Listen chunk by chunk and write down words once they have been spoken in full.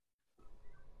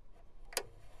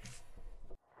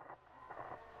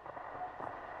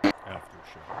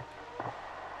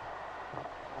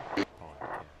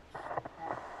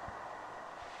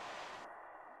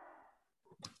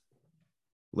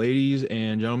Ladies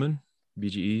and gentlemen,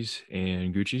 BGEs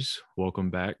and Gucci's, welcome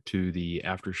back to the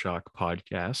Aftershock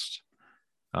podcast.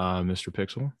 Mr.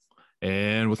 Pixel.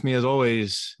 And with me, as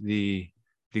always, the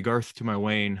Garth to my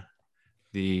Wayne,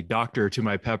 the doctor to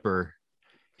my Pepper.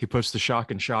 He puts the shock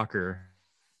and shocker.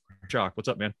 Shock, what's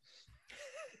up, man?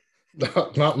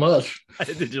 Not much.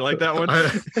 Did you like that one?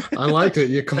 I liked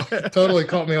it. You totally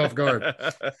caught me off guard.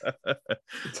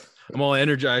 I'm all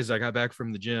energized. I got back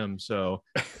from the gym, so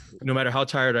no matter how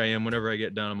tired I am, whenever I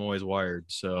get done, I'm always wired.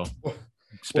 So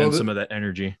spend some of that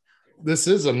energy. This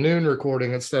is a noon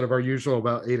recording instead of our usual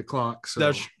about 8 o'clock.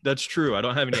 So that's true. I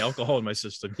don't have any alcohol in my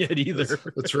system yet either.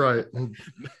 That's right.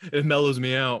 It mellows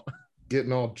me out.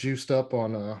 Getting all juiced up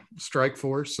on Strike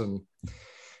Force and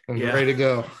ready to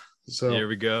go. So there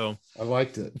we go. I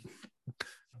liked it.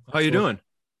 How you doing?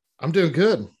 I'm doing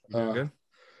good. Good?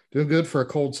 Doing good for a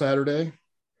cold Saturday.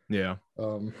 Yeah.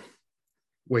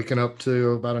 Waking up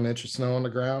to about an inch of snow on the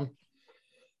ground.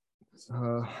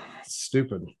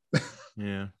 Stupid.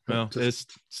 Yeah. Well, it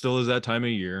still is that time of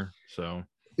year. So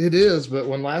it is, but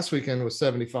when last weekend was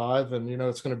 75 and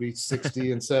it's going to be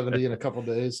 60 and 70 in a couple of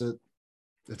days, it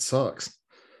sucks.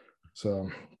 So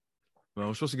well,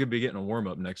 we're supposed to be getting a warm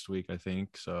up next week, I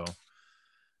think. So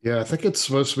yeah, I think it's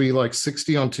supposed to be like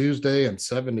 60 on Tuesday and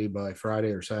 70 by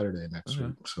Friday or Saturday next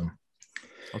week. So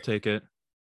I'll take it.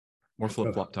 More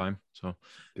flip-flop time. So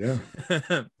yeah.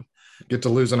 Get to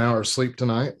lose an hour of sleep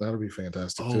tonight. That'll be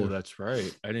fantastic. Oh, that's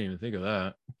right. I didn't even think of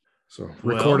that. So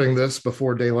recording this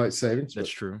before daylight savings. That's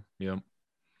true. Yeah.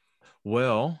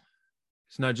 Well,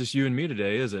 it's not just you and me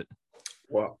today, is it?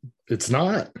 Well, it's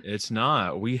not. It's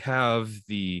not. We have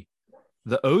the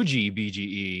OG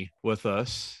BGE with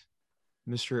us,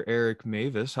 Mr. Eric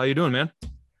Mavis. How you doing, man?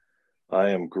 I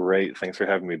am great. Thanks for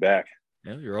having me back.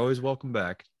 Yeah, you're always welcome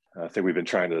back. I think we've been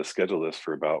trying to schedule this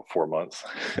for about 4 months.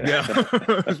 Yeah,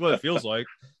 that's what it feels like.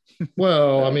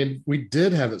 Well, I mean, we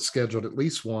did have it scheduled at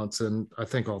least once, and I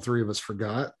think all three of us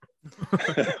forgot.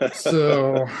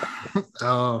 So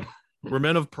we're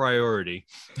men of priority.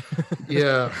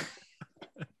 Yeah.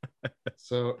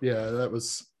 So yeah,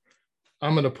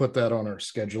 I'm going to put that on our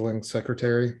scheduling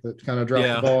secretary that kind of dropped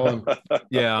the ball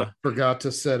and forgot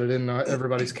to set it in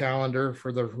everybody's calendar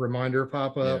for the reminder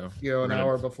pop up, an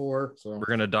hour before. So we're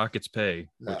going to dock its pay,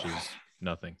 which is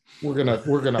nothing. We're going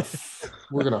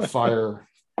to fire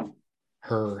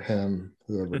her, him,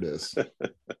 whoever it is.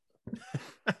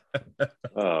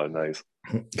 Oh, nice.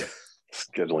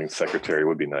 Scheduling secretary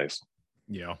would be nice.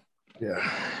 Yeah. Yeah.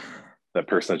 That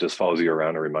person that just follows you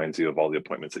around and reminds you of all the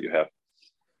appointments that you have.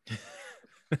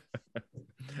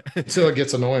 So it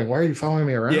gets annoying. Why are you following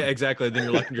me around? Yeah, exactly. Then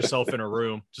you're locking yourself in a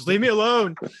room. Just leave me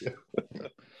alone.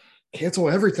 Cancel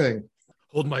everything.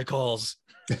 Hold my calls.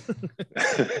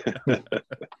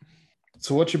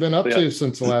 So what you been up to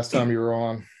since the last time you were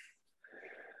on?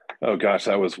 Oh gosh,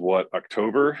 that was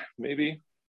October, maybe.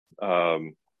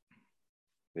 Sounds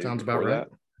about right.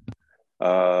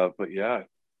 But yeah,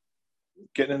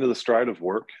 getting into the stride of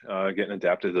work, getting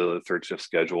adapted to the third shift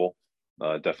schedule.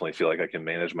 Definitely feel like I can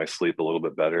manage my sleep a little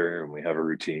bit better and we have a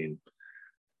routine,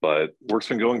 but work's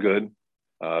been going good.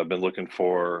 I've been looking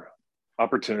for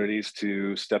opportunities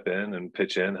to step in and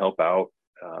pitch in, help out,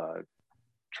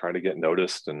 try to get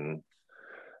noticed. And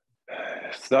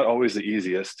it's not always the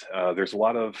easiest. There's a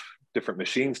lot of different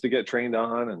machines to get trained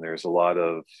on, and there's a lot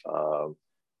of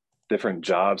different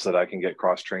jobs that I can get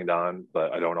cross-trained on,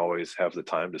 but I don't always have the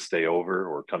time to stay over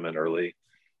or come in early,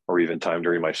 or even time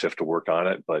during my shift to work on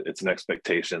it, but it's an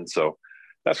expectation. So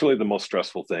that's really the most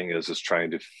stressful thing, is just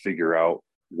trying to figure out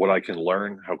what I can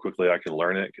learn, how quickly I can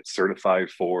learn it, get certified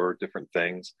for different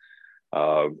things.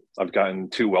 I've gotten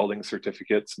 2 welding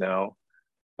certificates now.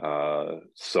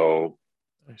 So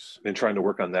nice. Been trying to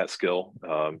work on that skill.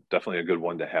 Definitely a good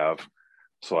one to have,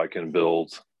 so I can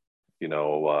build,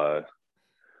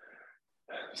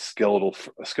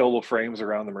 skeletal frames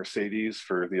around the Mercedes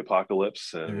for the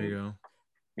apocalypse. And there you go.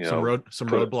 Some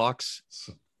roadblocks,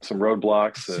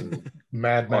 and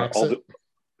Mad Max. There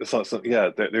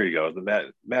you go.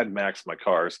 The Mad Max, my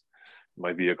cars,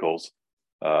 my vehicles.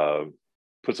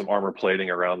 Put some armor plating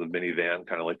around the minivan,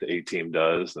 kind of like the A-Team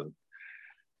does, and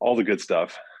all the good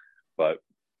stuff. But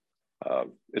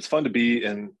it's fun to be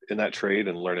in that trade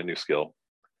and learn a new skill.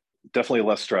 Definitely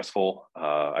less stressful.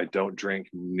 I don't drink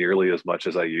nearly as much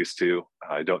as I used to.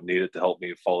 I don't need it to help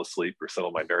me fall asleep or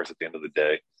settle my nerves at the end of the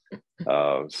day.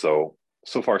 So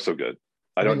far, so good.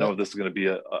 I don't know if this is going to be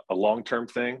a long-term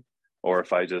thing, or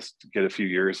if I just get a few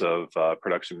years of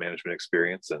production management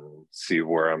experience and see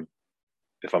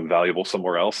if I'm valuable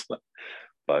somewhere else.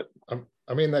 But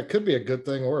I mean, that could be a good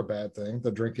thing or a bad thing,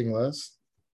 the drinking less.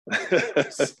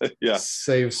 Yeah,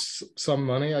 saves some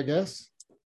money, I guess.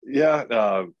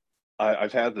 Yeah,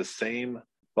 I've had the same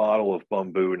bottle of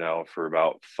Bumbu now for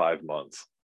about 5 months.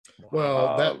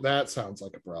 Well, that sounds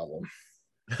like a problem.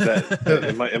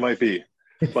 That it might be,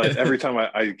 but every time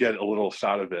I get a little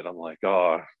shot of it, I'm like,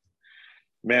 oh,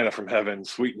 manna from heaven,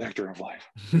 sweet nectar of life.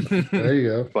 There you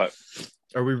go. But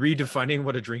are we redefining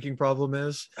what a drinking problem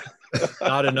is?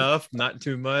 Not enough, not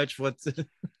too much. What's it?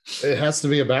 It has to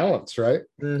be a balance, right?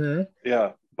 Mm-hmm.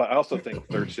 Yeah, but I also think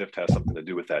third shift has something to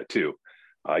do with that too.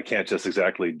 I can't just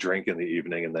exactly drink in the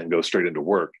evening and then go straight into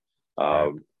work.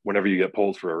 Right. Whenever you get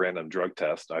pulled for a random drug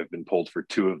test, I've been pulled for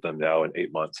 2 of them now in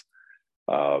 8 months.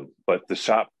 But the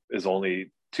shop is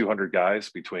only 200 guys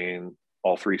between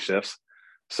all 3 shifts.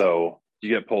 So you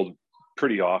get pulled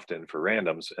pretty often for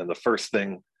randoms. And the first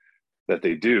thing that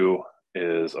they do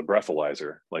is a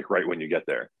breathalyzer, like right when you get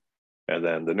there. And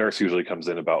then the nurse usually comes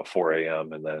in about 4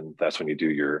 a.m. And then that's when you do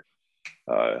your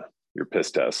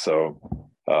piss test. So,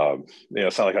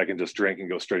 it's not like I can just drink and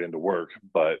go straight into work,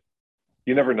 but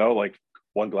you never know. Like,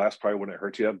 one glass probably wouldn't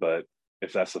hurt you, but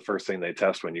if that's the first thing they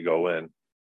test when you go in,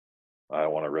 I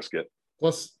don't want to risk it.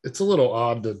 Plus, it's a little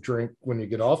odd to drink when you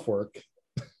get off work.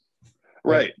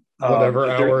 Right. Whatever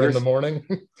hour in the morning.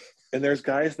 And there's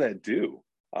guys that do.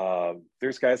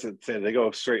 There's guys that say they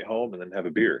go straight home and then have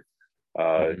a beer,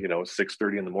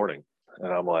 6:30 in the morning.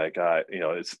 And I'm like,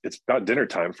 it's about dinner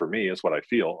time for me is what I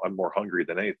feel. I'm more hungry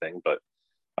than anything, but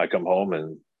I come home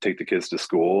and take the kids to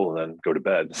school and then go to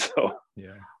bed. So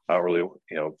yeah, I don't really,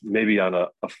 maybe on a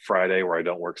Friday where I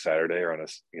don't work Saturday, or on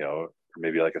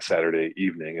maybe like a Saturday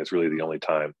evening is really the only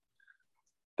time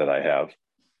that I have.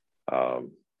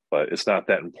 But it's not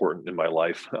that important in my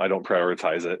life. I don't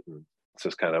prioritize it, and it's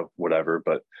just kind of whatever.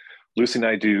 But Lucy and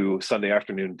I do Sunday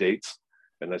afternoon dates,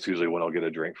 and that's usually when I'll get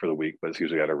a drink for the week, but it's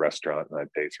usually at a restaurant, and I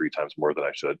pay 3 times more than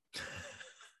I should.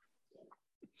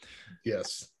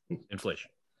 Yes. Inflation.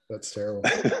 That's terrible.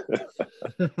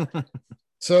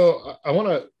 So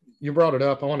you brought it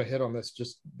up. I want to hit on this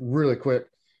just really quick.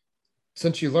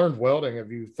 Since you learned welding,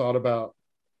 have you thought about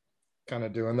kind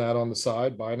of doing that on the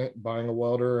side, buying a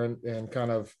welder and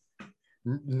kind of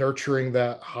nurturing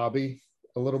that hobby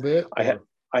a little bit? I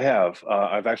have.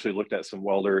 I've actually looked at some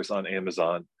welders on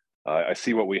Amazon. I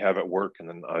see what we have at work, and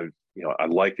then I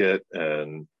like it.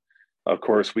 And of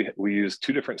course, we use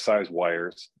 2 different size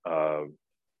wires.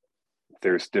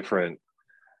 There's different,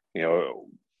 the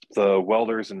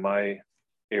welders in my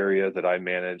area that I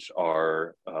manage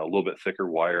are a little bit thicker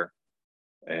wire,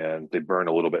 and they burn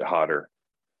a little bit hotter.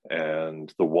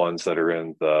 And the ones that are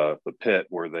in the pit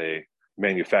where they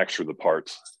manufacture the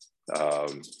parts,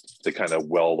 they kind of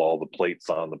weld all the plates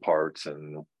on the parts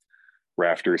and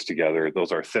rafters together.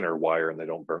 Those are thinner wire and they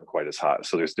don't burn quite as hot.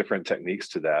 So there's different techniques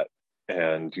to that.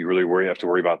 And you really have to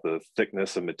worry about the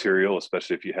thickness of material,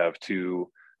 especially if you have 2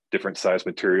 different size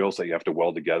materials that you have to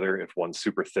weld together. If one's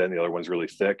super thin, the other one's really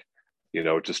thick,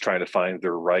 just trying to find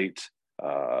the right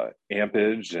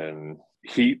ampage and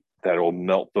heat that will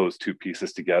melt those 2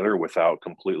 pieces together without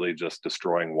completely just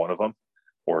destroying one of them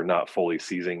or not fully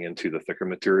seizing into the thicker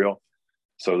material.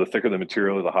 So the thicker the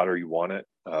material, the hotter you want it.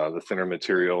 The thinner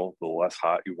material, the less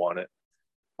hot you want it.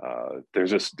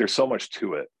 There's so much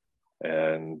to it,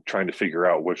 and trying to figure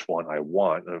out which one I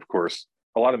want. And of course,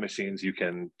 a lot of machines you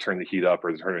can turn the heat up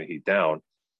or turn the heat down,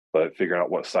 but figuring out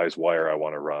what size wire I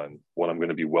want to run, what I'm going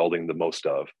to be welding the most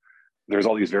of. There's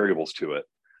all these variables to it.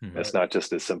 Mm-hmm. It's not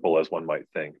just as simple as one might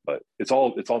think, but it's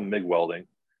all MIG welding.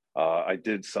 I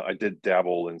did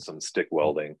dabble in some stick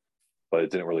welding, but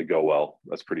it didn't really go well.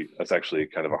 That's actually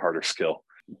kind of a harder skill.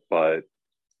 But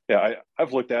yeah,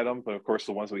 I've looked at them, but of course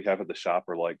the ones we have at the shop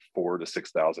are like $4,000 to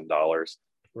 $6,000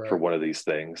 for one of these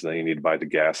things. And then you need to buy the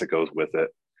gas that goes with it.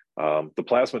 The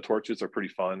plasma torches are pretty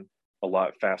fun, a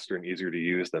lot faster and easier to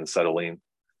use than acetylene.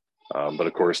 But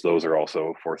of course, those are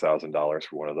also $4,000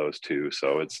 for one of those too.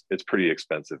 So it's pretty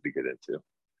expensive to get into.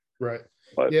 Right.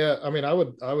 But yeah, I mean, I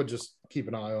would just keep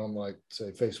an eye on, like,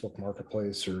 say, Facebook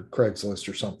Marketplace or Craigslist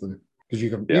or something, because you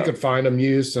can find them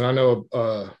used. And I know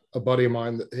a buddy of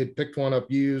mine that had picked one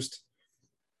up used,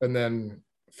 and then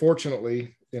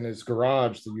fortunately in his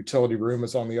garage, the utility room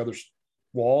is on the other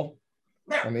wall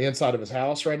on the inside of his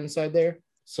house, right inside there.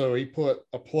 So he put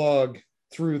a plug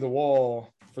through the wall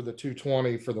for the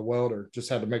 220 for the welder. Just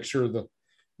had to make sure the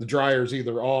dryer's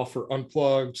either off or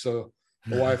unplugged, so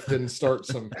the wife didn't start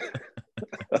some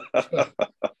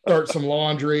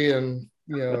laundry and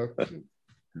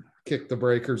kick the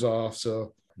breakers off.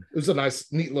 So it was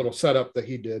a neat little setup that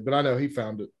he did. But I know he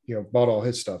found it, bought all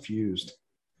his stuff used.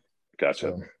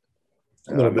 Gotcha.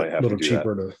 So a little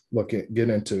cheaper to get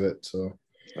into it. So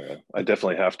I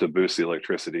definitely have to boost the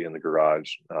electricity in the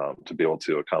garage to be able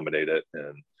to accommodate it.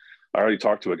 And I already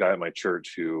talked to a guy at my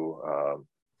church who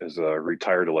is a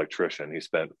retired electrician. He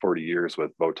spent 40 years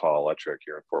with Votal Electric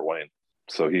here in Fort Wayne.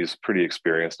 So he's pretty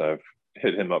experienced. I've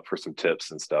hit him up for some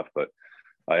tips and stuff, but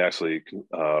I actually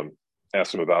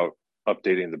asked him about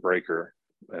updating the breaker,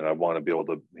 and I want to be able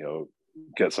to,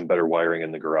 get some better wiring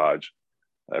in the garage.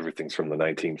 Everything's from the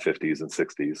 1950s and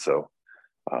 60s. So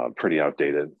pretty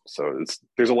outdated. So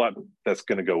there's a lot that's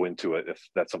going to go into it if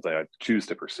that's something I choose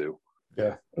to pursue.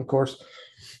 Yeah, of course.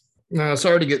 No,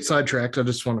 sorry to get sidetracked. I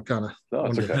just want to kind of. No,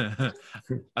 it's okay.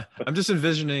 I'm just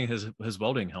envisioning his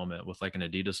welding helmet with like an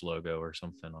Adidas logo or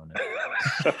something on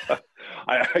it.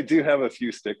 I do have a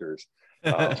few stickers.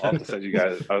 I'll have to send you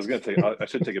guys. I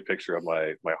should take a picture of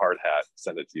my hard hat,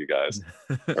 send it to you guys,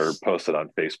 or post it on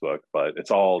Facebook. But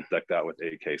it's all decked out with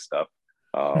AK stuff.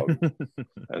 And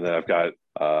then I've got.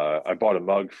 I bought a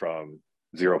mug from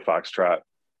Zero Foxtrot.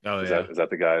 Oh, is that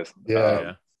the guys?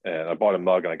 Yeah. And I bought a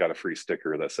mug and I got a free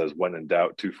sticker that says "When in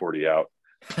doubt, 240 out."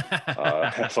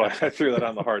 So I threw that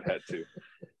on the hard hat too.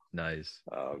 Nice.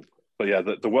 But yeah,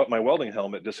 my welding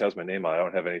helmet just has my name on it. I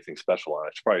don't have anything special on it.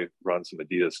 I should probably run some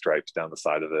Adidas stripes down the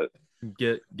side of it.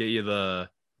 Get you the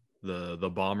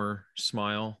bomber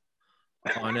smile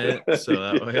on it, so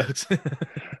that way it's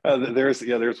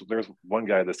there's one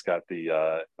guy that's got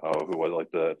the who was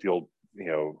like the old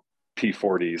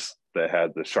P40s that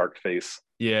had the shark face,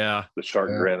 the shark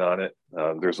grin on it.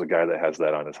 There's a guy that has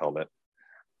that on his helmet,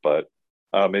 but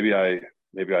maybe I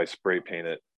spray paint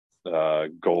it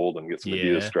gold and get some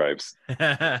Adidas stripes.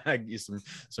 Get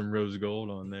some rose gold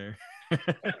on there.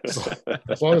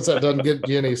 As long as that doesn't get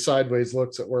you any sideways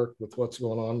looks at work with what's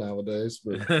going on nowadays.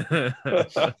 But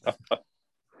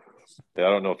yeah, I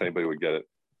don't know if anybody would get it,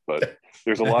 but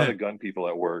there's a lot of gun people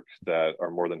at work that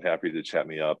are more than happy to chat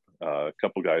me up. A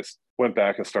couple guys went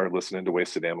back and started listening to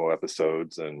Wasted Ammo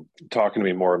episodes and talking to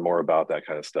me more and more about that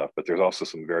kind of stuff. But there's also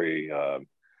some very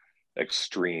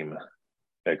extreme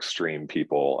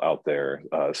people out there,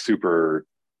 super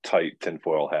tight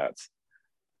tinfoil hats,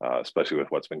 especially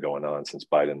with what's been going on since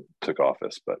Biden took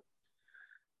office. But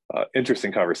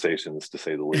interesting conversations, to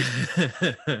say the least.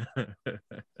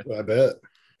 I bet.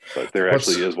 But there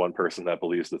actually is one person that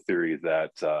believes the theory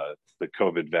that the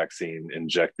COVID vaccine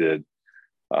injected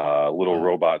little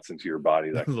robots into your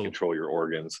body that can control your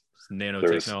organs.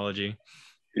 Nanotechnology.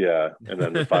 And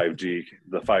then the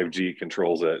 5G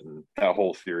controls it, and that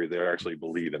whole theory, they actually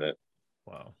believe in it.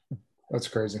 Wow, that's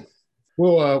crazy.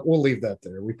 We'll leave that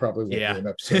there. We probably won't do an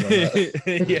episode on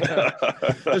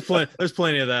that. There's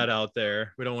plenty of that out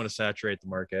there. We don't want to saturate the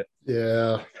market.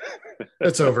 Yeah,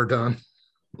 it's overdone.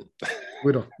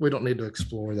 We don't need to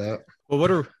explore that. Well,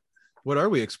 what are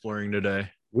we exploring today?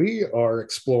 We are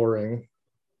exploring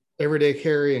everyday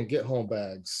carry and get home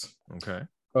bags. Okay.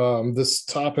 This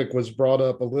topic was brought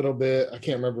up a little bit. I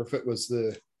can't remember if it was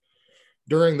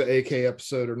during the AK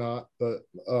episode or not, but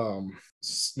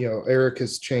Eric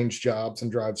has changed jobs and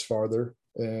drives farther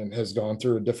and has gone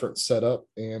through a different setup.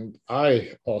 And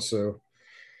I also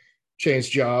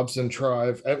changed jobs and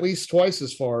drive at least twice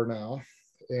as far now.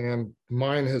 And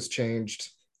mine has changed.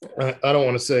 I don't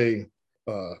want to say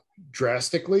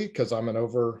drastically, because I'm an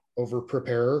over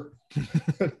preparer,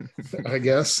 I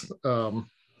guess.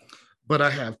 But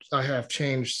I have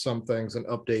changed some things and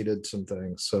updated some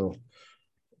things. So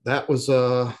that was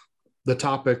the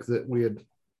topic that we had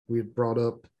brought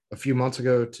up a few months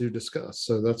ago to discuss.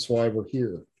 So that's why we're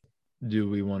here. Do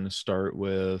we want to start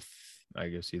with, I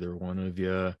guess, either one of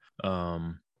you,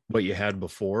 what you had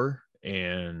before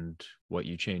and what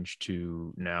you changed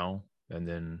to now, and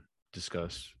then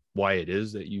discuss why it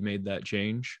is that you made that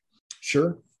change?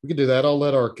 Sure, we can do that. I'll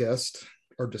let our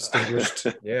distinguished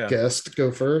guest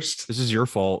go first. This is your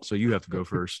fault, so you have to go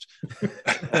first.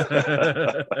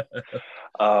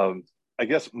 I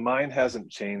guess mine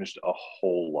hasn't changed a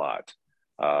whole lot.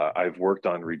 I've worked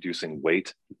on reducing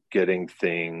weight, getting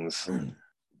things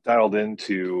dialed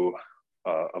into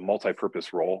a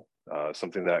multi-purpose role,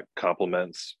 something that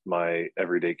complements my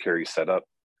everyday carry setup.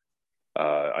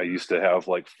 I used to have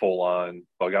like full-on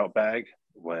bug-out bag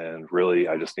when really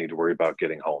I just need to worry about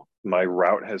getting home. My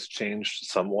route has changed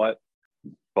somewhat,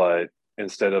 but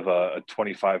instead of a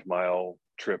 25-mile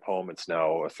trip home, it's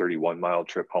now a 31-mile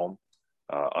trip home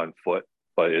on foot.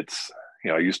 But it's,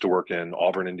 I used to work in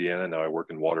Auburn, Indiana. Now I work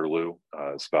in Waterloo.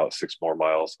 It's about 6 more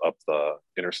miles up the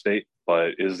interstate.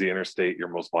 But is the interstate your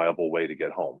most viable way to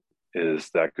get home? Is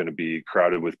that going to be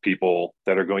crowded with people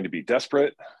that are going to be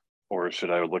desperate? Or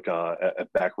should I look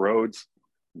at back roads?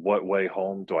 What way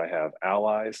home do I have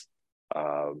allies?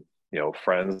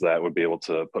 friends that would be able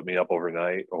to put me up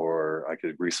overnight, or I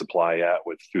could resupply at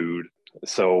with food.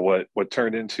 So what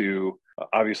turned into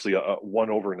obviously one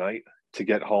overnight to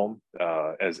get home,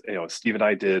 as Steve and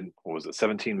I did, what was it,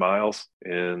 17 miles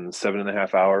in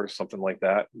 7.5 hours, something like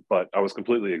that. But I was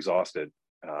completely exhausted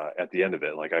at the end of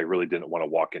it. Like, I really didn't want to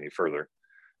walk any further.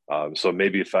 So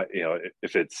maybe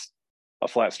if it's a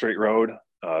flat straight road,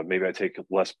 maybe I take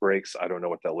less breaks. I don't know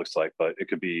what that looks like, but it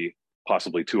could be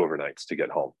possibly 2 overnights to get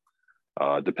home,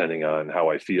 depending on how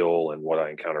I feel and what I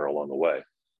encounter along the way.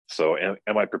 So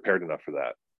am I prepared enough for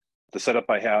that? The setup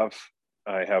I have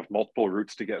multiple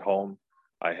routes to get home.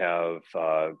 I have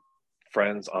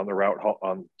friends on the route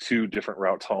on 2 different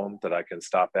routes home that I can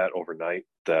stop at overnight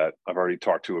that I've already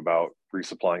talked to about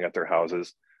resupplying at their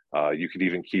houses. You could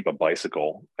even keep a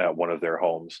bicycle at one of their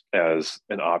homes as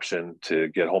an option to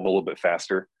get home a little bit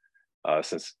faster,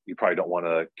 since you probably don't want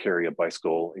to carry a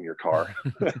bicycle in your car.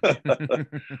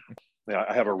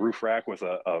 I have a roof rack with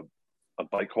a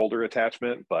bike holder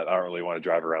attachment, but I don't really want to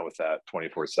drive around with that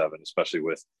 24/7, especially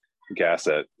with gas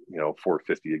at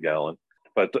 $4.50 a gallon.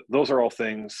 But those are all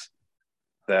things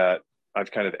that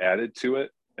I've kind of added to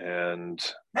it, and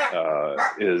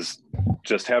is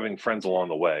just having friends along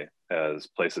the way as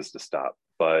places to stop.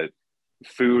 But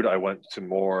food, I went to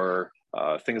more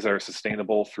things that are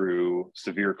sustainable through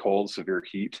severe cold, severe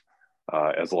heat,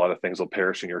 as a lot of things will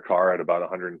perish in your car at about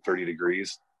 130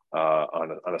 degrees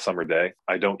on a summer day.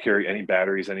 I don't carry any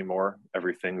batteries anymore.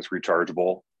 Everything's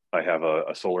rechargeable. I have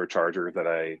a solar charger that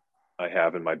I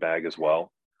have in my bag as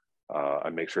well. I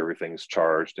make sure everything's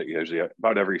charged. Usually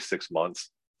about every 6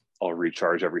 months, I'll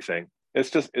recharge everything.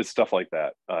 It's stuff like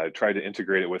that. I try to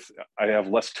integrate it with, I have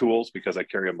less tools because I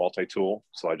carry a multi-tool.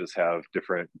 So I just have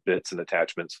different bits and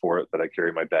attachments for it that I carry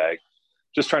in my bag.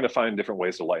 Just trying to find different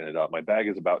ways to lighten it up. My bag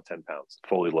is about 10 pounds,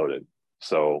 fully loaded.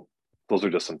 So those are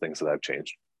just some things that I've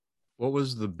changed. What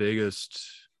was the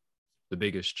biggest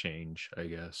change, I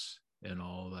guess, in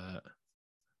all that?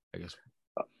 I guess.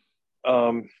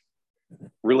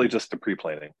 Really just the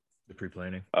pre-planning.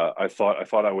 I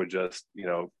thought I would just,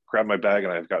 grab my bag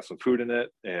and I've got some food in it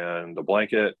and a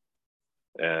blanket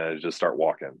and just start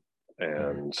walking.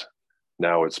 And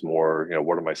now it's more,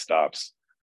 what are my stops?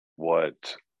 What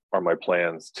are my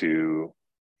plans to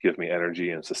give me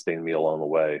energy and sustain me along the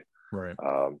way? Right.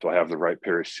 Do I have the right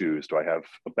pair of shoes? Do I have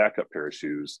a backup pair of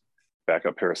shoes,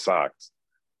 backup pair of socks?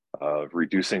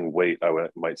 Reducing weight, I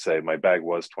might say my bag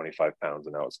was 25 pounds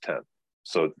and now it's 10.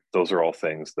 So those are all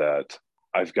things that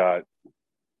I've got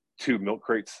 2 milk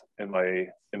crates in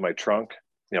my trunk.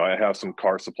 I have some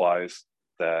car supplies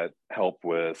that help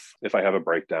with if I have a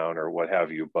breakdown or what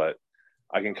have you, but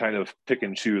I can kind of pick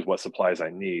and choose what supplies I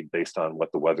need based on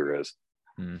what the weather is.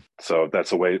 So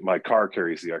that's the way my car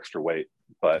carries the extra weight,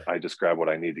 but I just grab what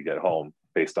I need to get home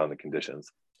based on the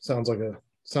conditions. Sounds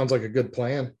like a good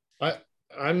plan.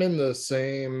 I'm in the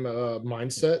same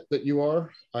mindset that you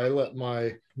are. I let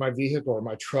my vehicle or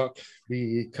my truck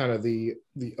be kind of the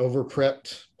over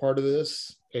prepped part of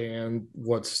this, and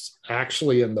what's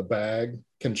actually in the bag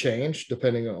can change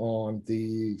depending on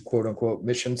the quote unquote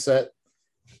mission set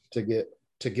to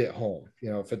get home.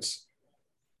 If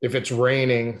it's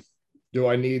raining, do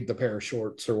I need the pair of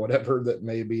shorts or whatever that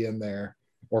may be in there,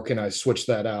 or can I switch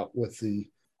that out with the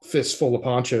fistful of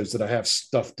ponchos that I have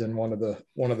stuffed in one of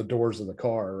the doors of the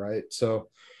car, right? So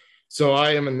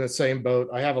I am in the same boat.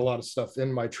 I have a lot of stuff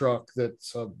in my truck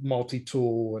that's a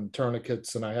multi-tool and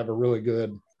tourniquets, and I have a really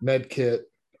good med kit.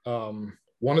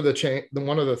 One of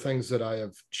the things that I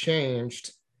have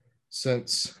changed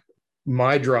since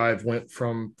my drive went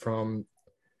from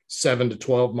 7 to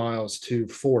 12 miles to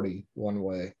 40 one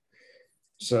way.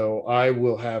 So I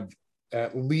will have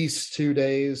at least 2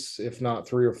 days, if not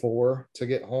 3 or 4, to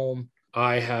get home.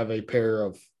 I have a pair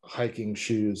of hiking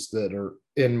shoes that are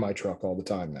in my truck all the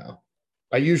time now.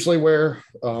 I usually wear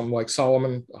like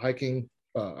Salomon hiking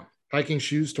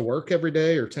shoes to work every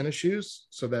day, or tennis shoes,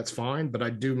 so that's fine. But I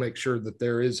do make sure that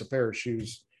there is a pair of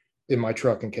shoes in my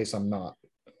truck in case I'm not,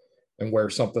 and wear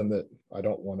something that I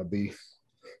don't want to be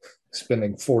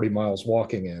spending 40 miles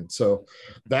walking in. So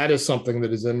that is something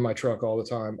that is in my truck all the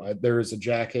time. There is a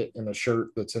jacket and a shirt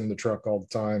that's in the truck all the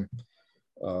time.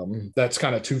 That's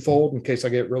kind of twofold in case I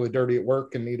get really dirty at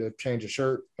work and need to change a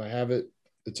shirt. I have it.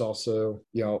 It's also,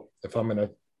 if I'm going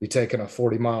to be taking a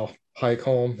 40-mile hike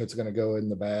home, it's going to go in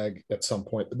the bag at some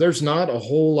point. But there's not a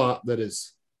whole lot that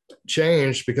is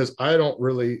changed because I don't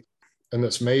really, and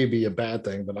this may be a bad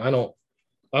thing, but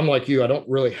I'm like you, I don't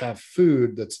really have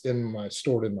food that's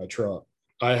stored in my truck.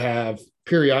 I have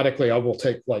periodically, I will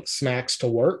take like snacks to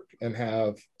work and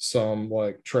have some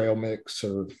like trail mix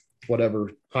or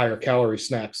whatever higher calorie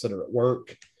snacks that are at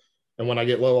work. And when I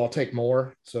get low, I'll take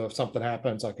more. So if something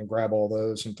happens, I can grab all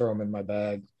those and throw them in my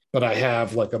bag. But I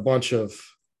have like a bunch of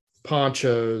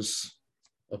ponchos,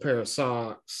 a pair of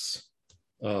socks,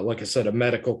 like I said, a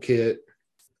medical kit,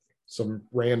 some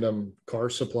random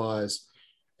car supplies.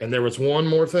 And there was one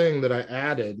more thing that I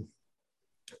added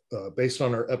based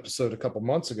on our episode a couple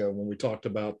months ago when we talked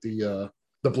about the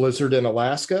blizzard in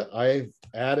Alaska. I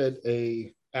added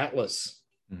a Atlas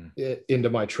into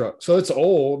my truck. So it's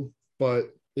old, but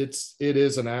it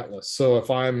is an Atlas. So if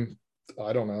I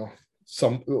don't know,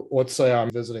 let's say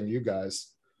I'm visiting you guys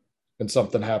and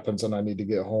something happens and I need to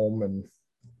get home and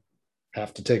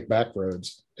have to take back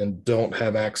roads and don't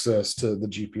have access to the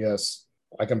GPS,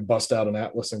 I can bust out an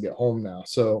Atlas and get home now.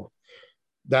 So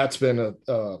that's been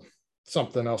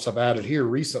something else I've added here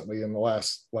recently in the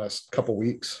last couple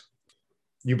weeks.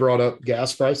 You brought up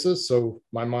gas prices, so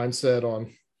my mindset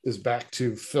is back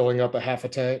to filling up a half a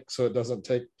tank so it doesn't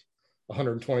take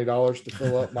 $120 to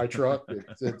fill up my truck.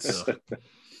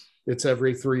 It's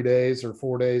every 3 days or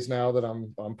 4 days now that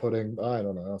I'm putting, I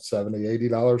don't know,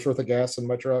 $70-$80 worth of gas in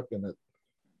my truck, and it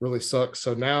really sucks.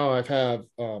 So now I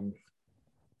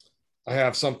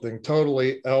have something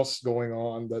totally else going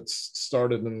on that's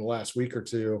started in the last week or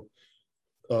two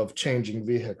of changing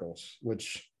vehicles,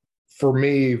 which for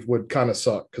me would kind of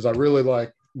suck because I really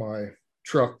like my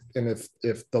truck. And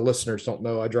if the listeners don't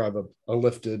know, I drive a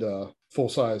lifted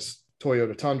full-size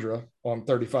Toyota Tundra on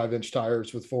 35-inch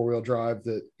tires with four-wheel drive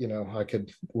that, I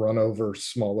could run over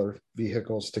smaller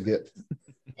vehicles to get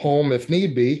home if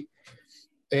need be.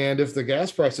 And if the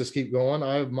gas prices keep going,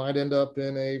 I might end up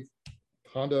in a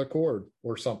Honda Accord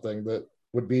or something that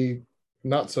would be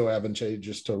not so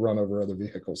advantageous to run over other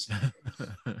vehicles.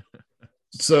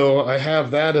 So I have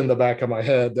that in the back of my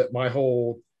head that my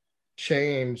whole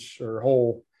change or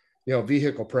whole,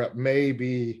 vehicle prep may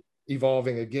be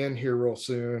evolving again here real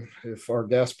soon if our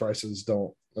gas prices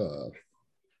don't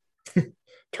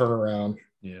turn around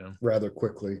rather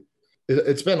quickly.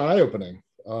 It's been eye-opening.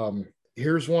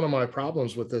 Here's one of my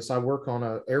problems with this. I work on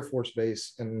an Air Force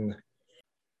base, and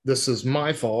this is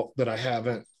my fault that I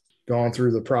haven't gone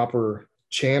through the proper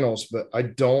channels, but I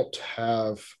don't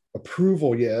have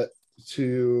approval yet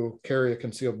to carry a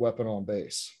concealed weapon on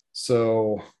base.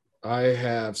 So I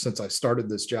have, since I started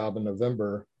this job in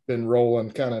November, been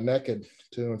rolling kind of naked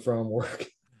to and from work.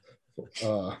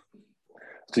 So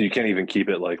you can't even keep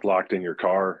it like locked in your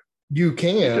car? You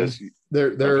can.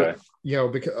 They're okay.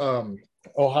 Because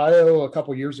Ohio a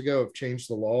couple years ago have changed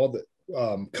the law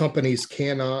that companies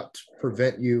cannot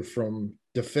prevent you from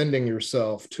defending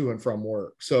yourself to and from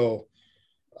work. So,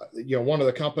 one of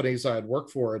the companies I had worked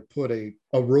for had put a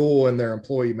rule in their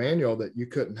employee manual that you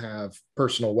couldn't have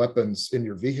personal weapons in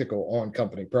your vehicle on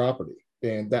company property.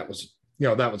 And that was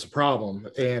a problem.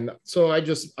 And so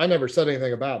I never said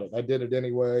anything about it. I did it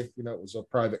anyway. It was a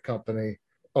private company.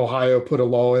 Ohio put a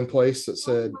law in place that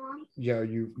said,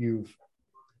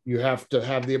 you have to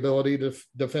have the ability to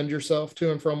defend yourself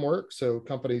to and from work. So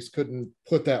companies couldn't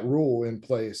put that rule in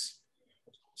place.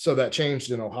 So that changed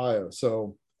in Ohio.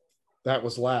 So that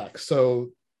was lax. So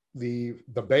the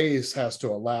base has to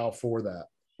allow for that,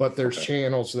 but there's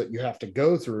channels that you have to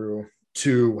go through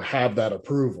to have that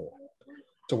approval,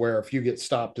 to where if you get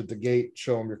stopped at the gate,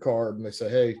 show them your card and they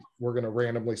say, hey, we're going to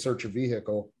randomly search your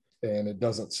vehicle, and it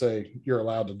doesn't say you're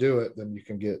allowed to do it, then you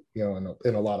can get, in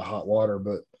a lot of hot water.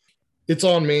 But it's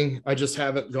on me. I just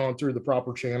haven't gone through the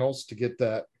proper channels to get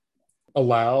that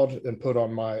allowed and put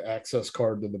on my access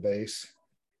card to the base,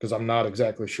 because I'm not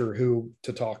exactly sure who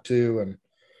to talk to. And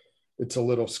it's a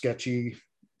little sketchy,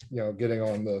 getting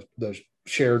on the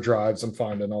share drives and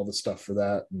finding all the stuff for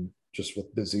that, and just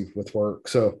busy with work.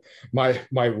 So my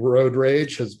road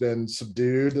rage has been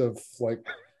subdued, of like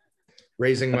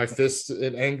raising my fists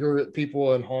in anger at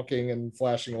people and honking and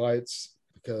flashing lights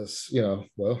because,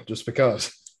 just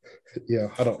because.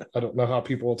 I don't know how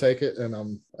people will take it,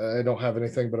 and I don't have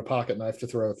anything but a pocket knife to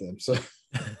throw at them. So,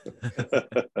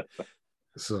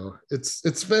 so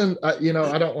it's been, I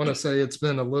don't want to say it's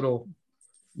been a little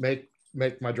make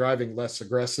my driving less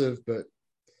aggressive, but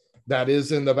that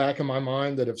is in the back of my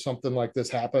mind that if something like this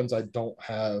happens, I don't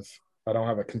have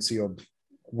a concealed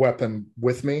weapon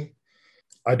with me.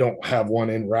 I don't have one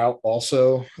en route.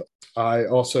 Also, I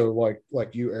also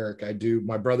like you, Eric,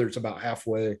 my brother's about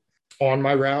halfway on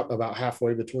my route, about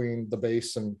halfway between the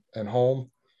base and home.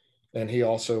 And he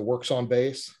also works on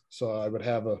base. So I would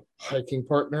have a hiking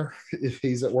partner if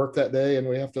he's at work that day and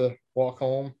we have to walk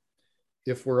home,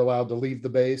 if we're allowed to leave the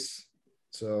base.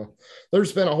 So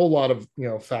there's been a whole lot of,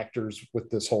 factors with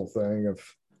this whole thing of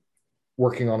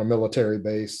working on a military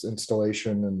base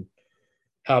installation and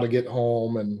how to get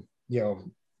home, and,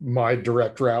 my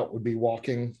direct route would be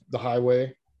walking the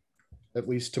highway, at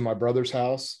least to my brother's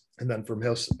house. And then from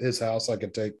his house, I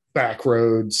could take back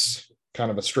roads,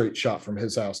 kind of a straight shot from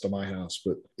his house to my house.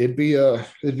 But it'd be an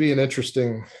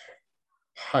interesting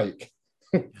hike,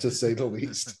 to say the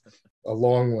least. A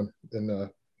long one and a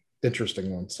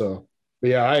interesting one. So, but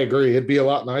yeah, I agree. It'd be a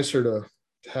lot nicer to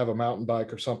have a mountain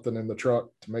bike or something in the truck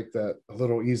to make that a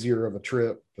little easier of a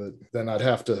trip. But then I'd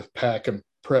have to pack and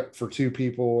prep for 2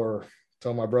 people, or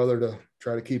tell my brother to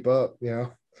try to keep up,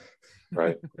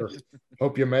 Right. Or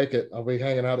hope you make it. I'll be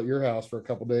hanging out at your house for a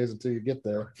couple days until you get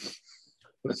there.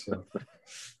 So,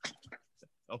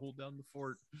 I'll hold down the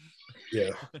fort.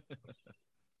 Yeah.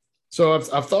 So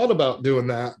I've thought about doing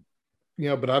that,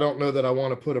 but I don't know that I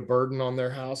want to put a burden on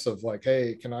their house of like,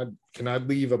 hey, can I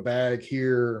leave a bag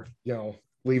here,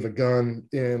 leave a gun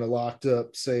in a locked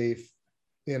up safe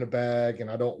in a bag,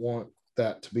 and I don't want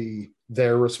that to be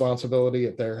their responsibility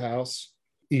at their house.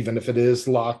 Even if it is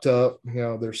locked up,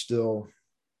 they're still,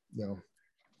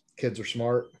 kids are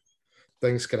smart.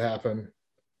 Things could happen.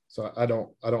 So I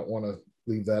don't want to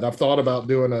leave that. I've thought about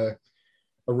doing a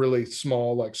really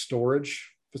small, like,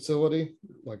 storage facility,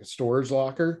 like a storage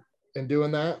locker, and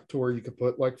doing that to where you could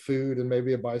put like food and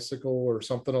maybe a bicycle or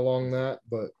something along that.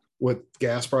 But with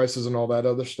gas prices and all that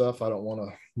other stuff, I don't want a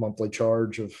monthly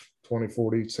charge of 20,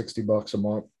 40, 60 bucks a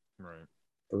month.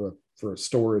 Right. For a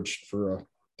storage,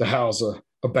 to house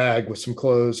a bag with some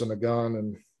clothes and a gun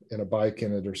and a bike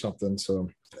in it or something. So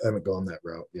I haven't gone that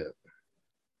route yet.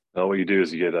 No, what you do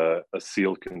is you get a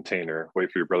sealed container, wait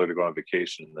for your brother to go on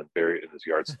vacation, and then bury it in his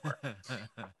yard somewhere.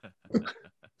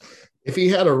 If he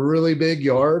had a really big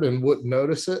yard and wouldn't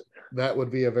notice it, that would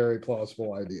be a very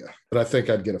plausible idea. But I think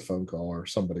I'd get a phone call, or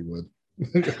somebody would,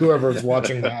 whoever is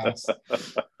watching the house.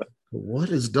 What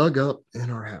is dug up in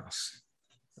our house?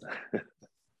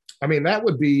 I mean, that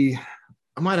would be,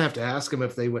 I might have to ask them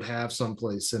if they would have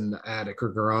someplace in the attic or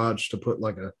garage to put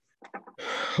like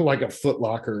a foot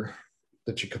locker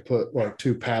that you could put like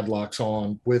 2 padlocks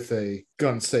on with a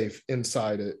gun safe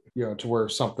inside it, to where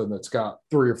something that's got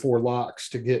 3 or 4 locks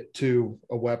to get to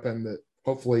a weapon that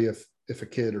hopefully if a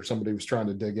kid or somebody was trying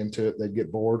to dig into it, they'd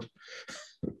get bored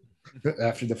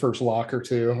after the first lock or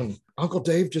 2. And Uncle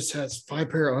Dave just has 5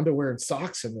 pair of underwear and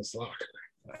socks in this locker.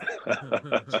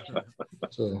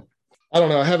 So I don't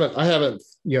know. I haven't,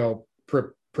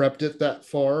 prepped it that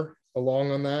far along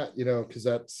on that, because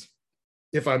that's,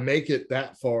 if I make it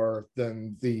that far,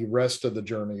 then the rest of the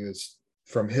journey is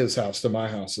from his house to my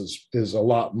house is a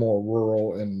lot more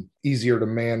rural and easier to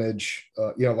manage.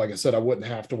 Like I said, I wouldn't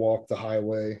have to walk the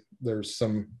highway. There's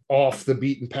some off the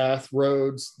beaten path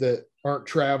roads that aren't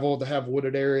traveled, that have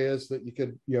wooded areas that you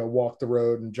could, walk the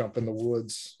road and jump in the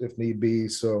woods if need be.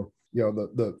 So,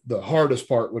 the hardest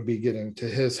part would be getting to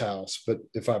his house. But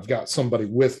if I've got somebody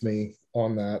with me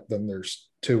on that, then there's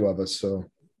 2 of us. So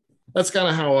that's kind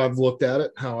of how I've looked at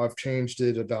it, how I've changed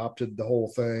it, adopted the whole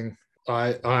thing.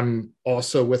 I'm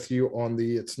also with you on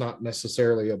it's not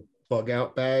necessarily a bug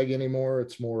out bag anymore.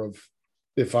 It's more of,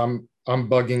 if I'm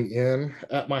bugging in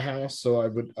at my house, so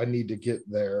I need to get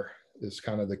there is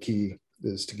kind of the key,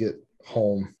 is to get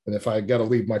home. And if I got to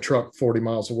leave my truck 40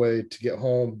 miles away to get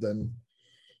home, then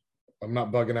I'm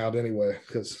not bugging out anyway,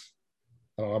 because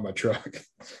I don't have my truck.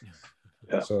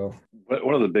 Yeah. So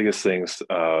one of the biggest things,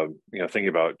 thinking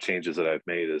about changes that I've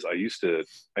made is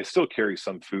I still carry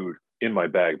some food in my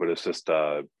bag, but it's just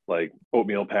like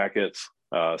oatmeal packets,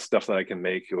 stuff that I can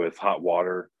make with hot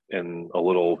water in a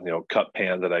little, cut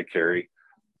pan that I carry.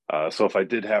 So if I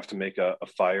did have to make a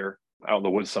fire out in the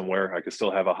woods somewhere, I could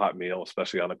still have a hot meal,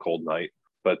 especially on a cold night.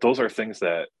 But those are things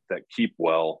that keep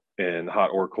well in hot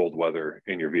or cold weather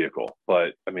in your vehicle.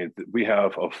 But I mean, we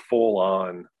have a full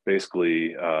on,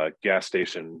 basically, gas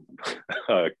station,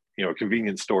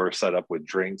 convenience store set up with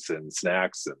drinks and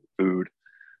snacks and food.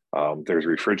 There's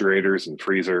refrigerators and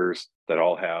freezers that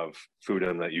all have food in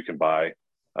them that you can buy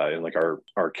in like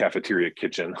our cafeteria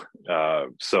kitchen.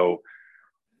 So,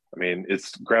 I mean,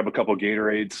 it's grab a couple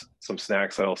Gatorades, some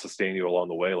snacks that'll sustain you along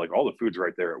the way. Like, all the food's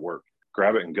right there at work.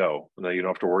 Grab it and go. And then you don't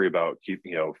have to worry about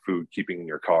food keeping in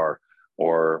your car,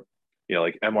 or,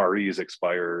 like MREs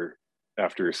expire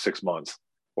after 6 months,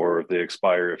 or they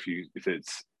expire if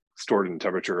it's stored in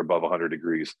temperature above 100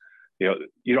 degrees. You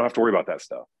don't have to worry about that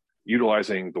stuff.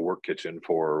 Utilizing the work kitchen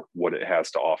for what it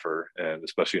has to offer, and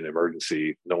especially in an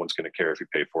emergency, no one's going to care if you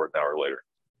pay for it an hour later.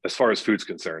 As far as food's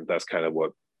concerned, that's kind of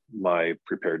what my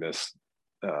preparedness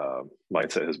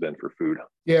mindset has been for food.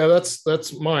 Yeah,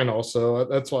 that's mine also.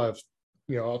 That's why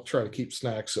I'll try to keep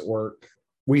snacks at work.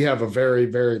 We have a very,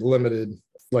 very limited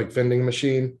like vending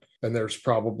machine. And there's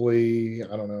probably,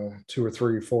 I don't know, 200 or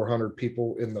 300 or 400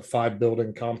 people in the 5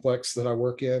 building complex that I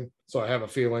work in. So I have a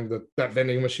feeling that that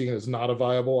vending machine is not a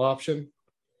viable option.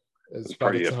 It's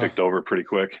probably picked over pretty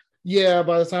quick. Yeah,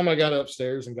 by the time I got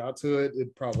upstairs and got to it,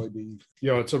 it'd probably be,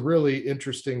 it's a really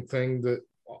interesting thing that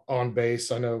on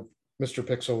base, I know Mr.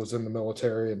 Pixel was in the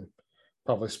military and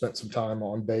probably spent some time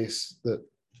on base, that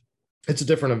it's a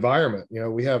different environment.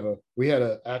 We had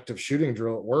an active shooting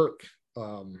drill at work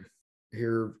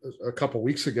here a couple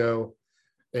weeks ago.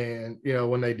 And,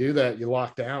 when they do that, you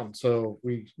lock down. So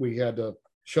we had to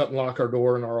shut and lock our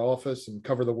door in our office and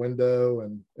cover the window.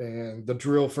 And the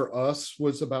drill for us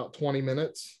was about 20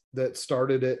 minutes. That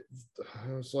started at, it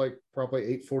was like probably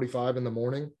 8:45 in the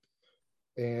morning.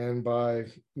 And by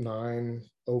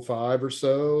 9:05 or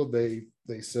so, they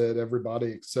said everybody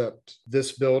except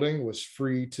this building was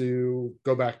free to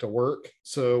go back to work.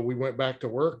 So we went back to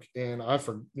work, and I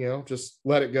just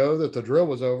let it go that the drill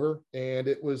was over. And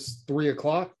it was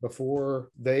 3:00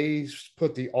 before they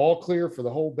put the all clear for the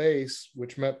whole base,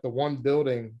 which meant the one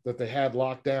building that they had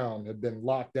locked down had been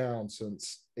locked down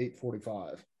since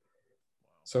 8:45.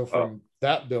 So from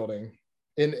that building,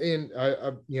 and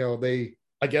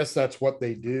I guess that's what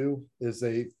they do, is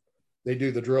they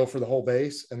do the drill for the whole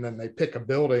base, and then they pick a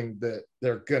building that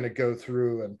they're going to go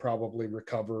through and probably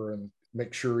recover and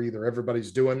make sure either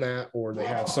everybody's doing that or they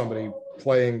have somebody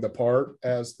playing the part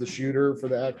as the shooter for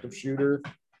the active shooter.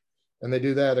 And they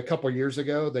do that. A couple of years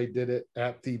ago, they did it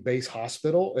at the base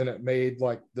hospital, and it made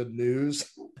like the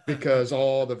news because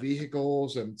all the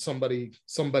vehicles and somebody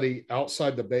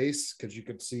outside the base, because you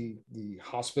could see the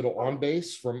hospital on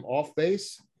base from off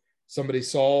base. Somebody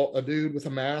saw a dude with a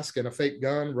mask and a fake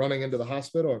gun running into the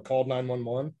hospital and called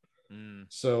 911.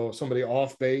 So somebody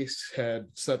off base had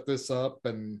set this up,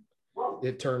 and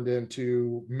it turned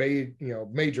into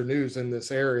major news in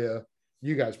this area.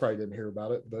 You guys probably didn't hear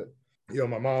about it, but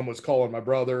my mom was calling my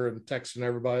brother and texting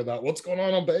everybody about what's going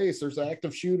on base. There's an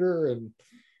active shooter and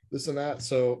this and that.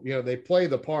 So, they play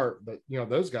the part, but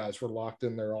those guys were locked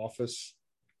in their office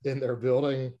in their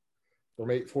building from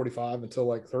 8:45 until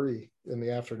like 3 in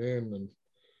the afternoon.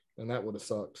 And that would have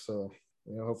sucked. So,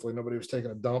 hopefully nobody was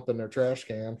taking a dump in their trash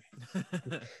can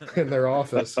in their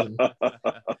office and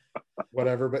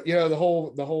whatever. But, the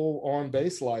whole on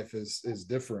base life is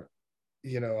different.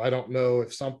 I don't know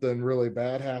if something really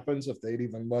bad happens, if they'd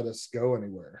even let us go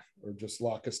anywhere or just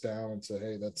lock us down and say,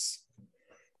 hey,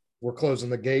 we're closing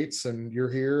the gates and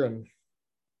you're here. And,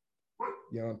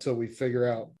 until we figure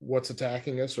out what's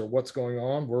attacking us or what's going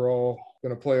on, we're all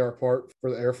going to play our part for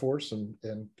the Air Force and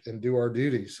do our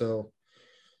duty. So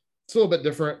it's a little bit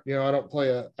different. I don't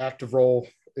play an active role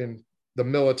in the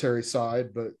military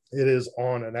side, but it is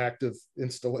on an active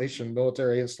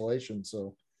military installation.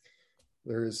 So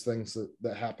there is things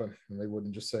that happen, and they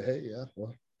wouldn't just say, hey, yeah,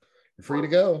 well, you're free to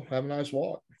go. Have a nice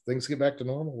walk. If things get back to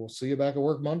normal, we'll see you back at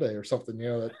work Monday or something,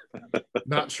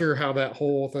 not sure how that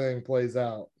whole thing plays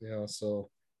out, so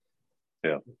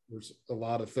yeah, there's a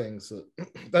lot of things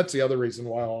that's the other reason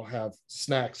why I'll have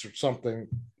snacks or something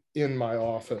in my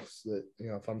office that,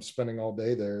 if I'm spending all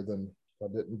day there, then if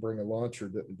I didn't bring a lunch or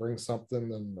didn't bring something,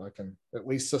 then I can at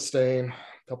least sustain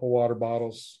a couple water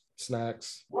bottles,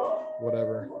 snacks,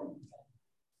 whatever.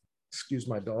 Excuse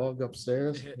my dog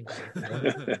upstairs.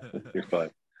 You're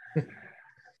fine. All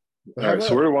right.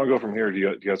 So where do we want to go from here? Do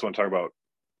you guys want to talk about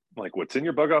like what's in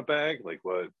your bug out bag? Like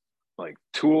what, like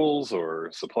tools or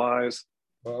supplies?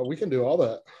 We can do all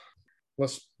that.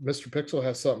 Unless Mr. Pixel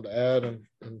has something to add and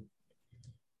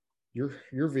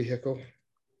your vehicle.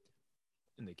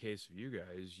 In the case of you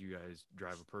guys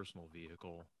drive a personal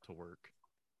vehicle to work,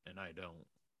 and I don't.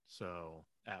 So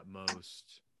at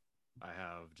most, I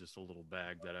have just a little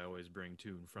bag that I always bring to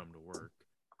and from to work.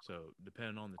 So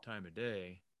depending on the time of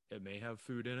day, it may have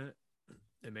food in it.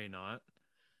 It may not.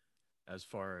 As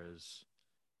far as,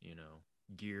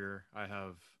 gear, I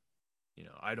have,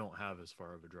 I don't have as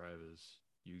far of a drive as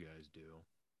you guys do.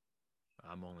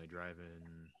 I'm only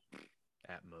driving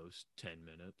at most 10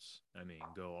 minutes. I mean,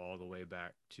 go all the way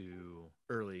back to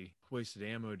early wasted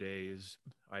ammo days.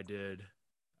 I did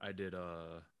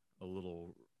a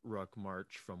little ruck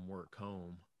march from work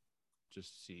home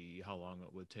just to see how long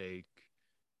it would take.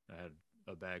 I had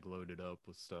a bag loaded up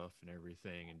with stuff and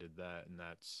everything and did that, and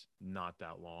that's not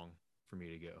that long for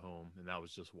me to get home, and that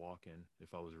was just walking.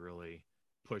 If I was really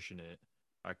pushing it,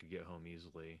 I could get home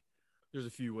easily. There's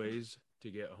a few ways to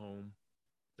get home.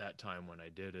 That time when I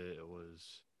did it,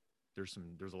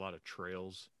 there's a lot of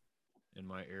trails in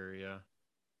my area,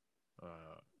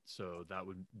 so that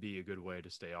would be a good way to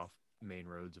stay off main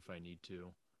roads if I need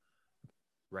to.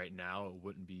 Right now, it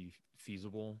wouldn't be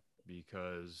feasible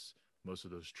because most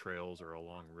of those trails are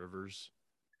along rivers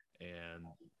and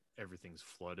everything's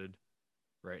flooded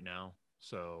right now.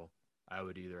 So I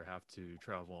would either have to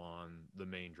travel on the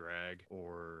main drag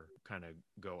or kind of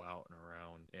go out and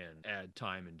around and add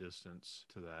time and distance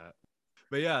to that.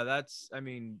 But yeah,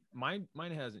 mine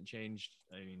hasn't changed.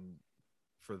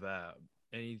 For that,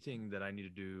 anything that I need to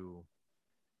do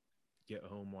get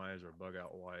home wise or bug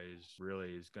out wise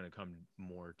really is going to come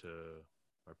more to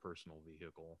my personal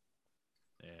vehicle.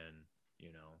 And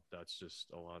that's just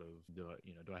a lot of, do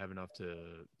I have enough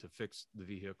to fix the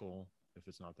vehicle if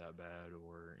it's not that bad,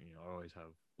 or I always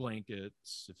have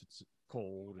blankets if it's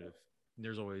cold, if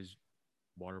there's always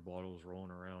water bottles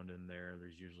rolling around in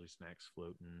there's usually snacks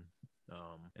floating,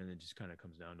 and it just kind of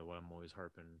comes down to what I'm always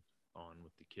harping on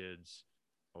with the kids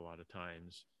a lot of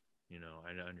times.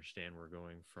 I understand we're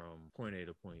going from point A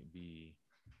to point B,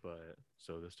 but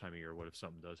so this time of year, what if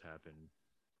something does happen?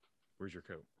 Where's your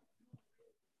coat?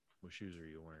 What shoes are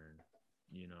you wearing?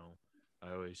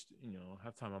 I always,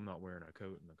 half the time I'm not wearing a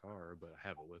coat in the car, but I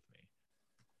have it with me.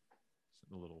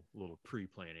 So a little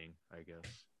pre-planning, I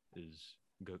guess,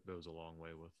 goes a long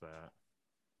way with that.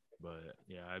 But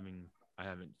yeah, I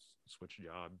haven't switched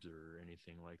jobs or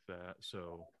anything like that,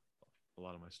 so a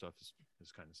lot of my stuff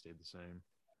has kind of stayed the same.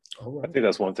 I think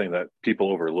that's one thing that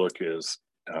people overlook is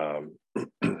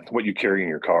what you carry in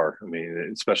your car.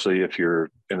 Especially if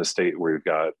you're in a state where you've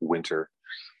got winter,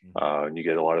 and you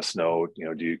get a lot of snow.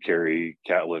 Do you carry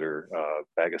cat litter,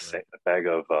 bag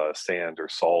of sand or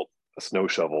salt, a snow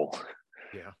shovel?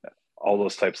 Yeah, all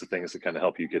those types of things that kind of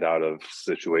help you get out of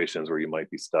situations where you might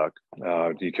be stuck.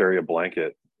 Do you carry a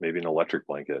blanket, maybe an electric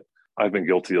blanket? I've been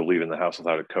guilty of leaving the house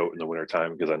without a coat in the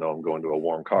wintertime because I know I'm going to a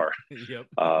warm car. Yep.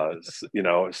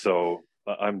 So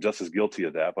I'm just as guilty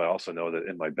of that, but I also know that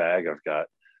in my bag, I've got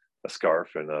a scarf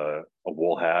and a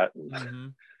wool hat.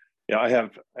 And, I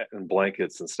have and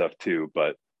blankets and stuff too,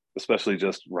 but especially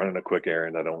just running a quick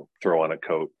errand, I don't throw on a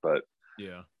coat, but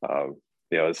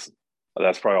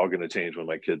that's probably all going to change when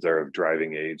my kids are of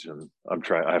driving age, and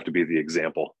I have to be the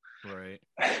example. Right.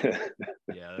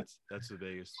 Yeah, that's the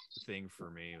biggest thing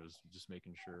for me, was just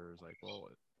making sure it was like, well,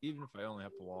 even if I only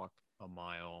have to walk a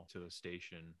mile to a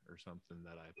station or something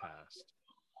that I passed,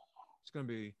 it's going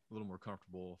to be a little more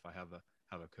comfortable if I have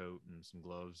a coat and some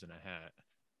gloves and a hat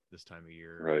this time of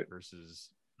year, right, versus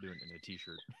doing it in a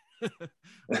t-shirt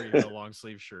or even a long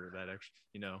sleeve shirt. That extra,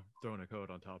 throwing a coat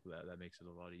on top of that makes it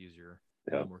a lot easier,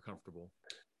 a lot more comfortable.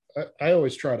 I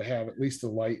always try to have at least a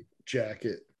light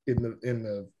jacket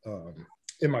in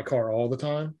my car all the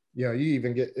time. You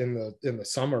even get in the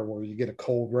summer where you get a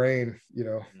cold rain,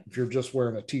 if you're just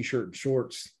wearing a t-shirt and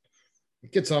shorts,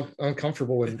 it gets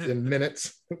uncomfortable in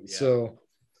minutes. Yeah. So,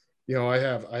 I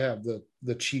have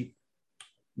the cheap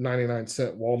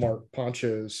 99-cent Walmart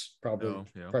ponchos, probably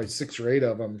 6 or 8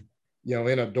 of them,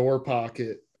 in a door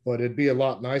pocket. But it'd be a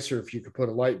lot nicer if you could put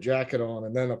a light jacket on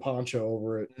and then a poncho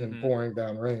over it in pouring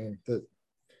down rain. That,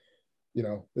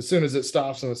 as soon as it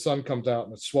stops and the sun comes out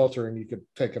and it's sweltering, you could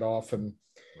take it off and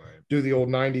do the old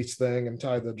 90s thing and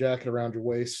tie the jacket around your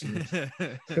waist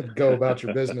and go about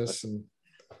your business and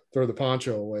throw the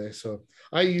poncho away. So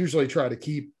I usually try to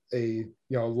keep a,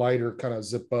 lighter kind of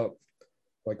zip up,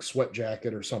 like sweat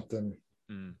jacket or something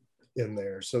in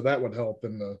there. So that would help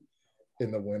in the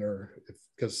winter,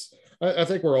 because I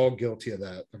think we're all guilty of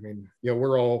that.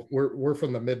 We're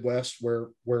from the Midwest where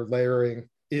layering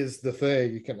is the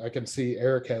thing. I can see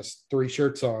Eric has 3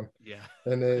 shirts on. Yeah.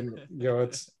 And then,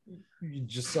 it's, you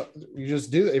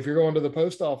just do it. If you're going to the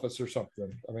post office or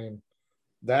something,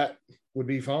 that would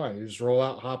be fine. You just roll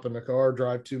out, hop in the car,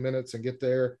 drive 2 minutes and get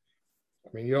there.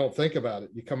 You don't think about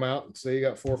it. You come out and say you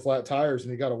got 4 flat tires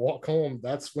and you got to walk home.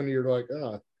 That's when you're like,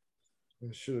 I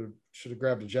should have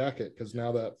grabbed a jacket, because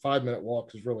now that 5-minute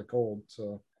walk is really cold.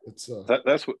 So it's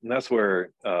that's where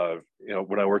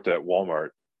when I worked at Walmart,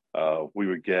 we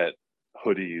would get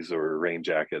hoodies or rain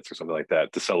jackets or something like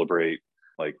that to celebrate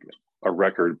like a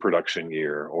record production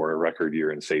year or a record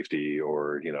year in safety,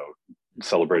 or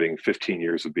celebrating 15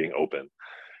 years of being open.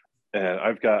 And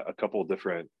I've got a couple of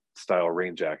different style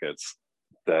rain jackets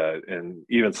and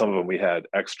even some of them we had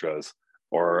extras,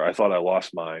 or I thought I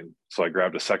lost mine, so I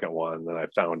grabbed a second one, and then I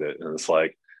found it, and it's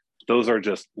like, those are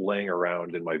just laying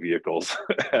around in my vehicles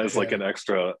as like an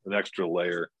extra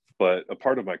layer. But a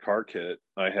part of my car kit,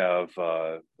 I have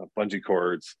bungee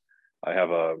cords, I have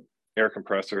a air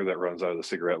compressor that runs out of the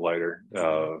cigarette lighter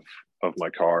of my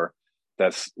car.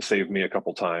 That's saved me a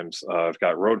couple times. I've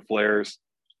got road flares,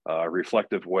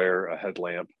 reflective wear, a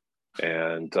headlamp,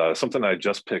 and something I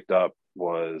just picked up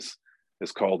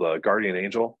is called a Guardian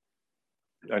Angel.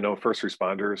 I know first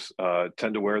responders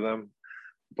tend to wear them.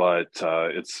 but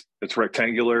it's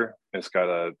rectangular. It's got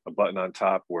a button on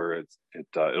top where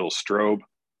it'll strobe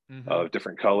of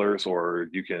different colors, or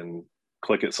you can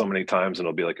click it so many times and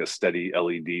it'll be like a steady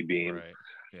LED beam. Right.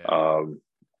 Yeah.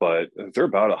 But they're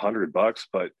about $100,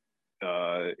 but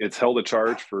it's held a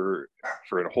charge for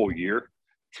a whole year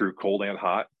through cold and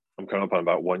hot. I'm coming up on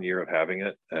about 1 year of having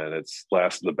it, and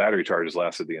the battery charge has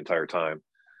lasted the entire time.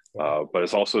 But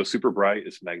it's also super bright.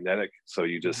 It's magnetic, so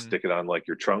you just stick it on like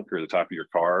your trunk or the top of your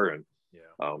car, and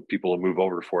people will move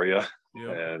over for you.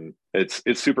 Yeah. And it's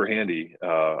super handy.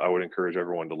 I would encourage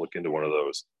everyone to look into one of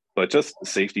those. But just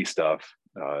safety stuff,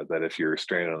 that if you're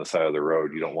stranded on the side of the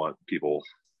road, you don't want people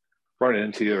running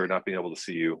into you or not being able to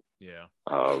see you. Yeah.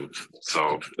 But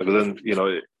then,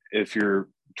 if you're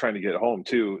trying to get home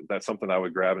too, that's something I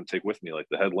would grab and take with me, like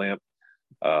the headlamp,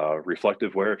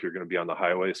 reflective wear if you're going to be on the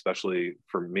highway, especially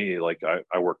for me. Like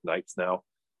I work nights now.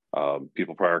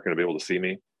 People probably aren't going to be able to see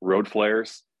me. Road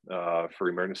flares for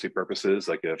emergency purposes.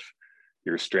 Like if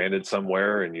you're stranded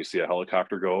somewhere and you see a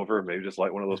helicopter go over, maybe just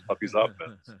light one of those puppies up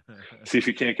and see if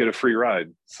you can't get a free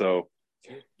ride. So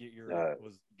get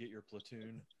your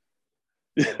platoon.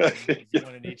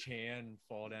 One in each hand and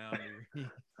fall down.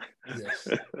 Yes.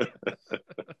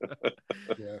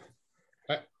 Yeah.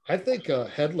 I think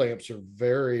headlamps are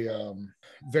very,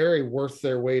 very worth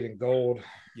their weight in gold.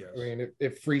 Yes. I mean,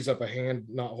 it frees up a hand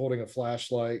not holding a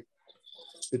flashlight.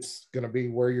 It's going to be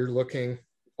where you're looking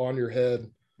on your head.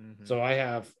 Mm-hmm. So I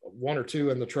have one or two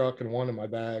in the truck and one in my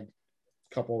bag,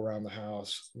 a couple around the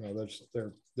house.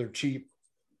 They're cheap,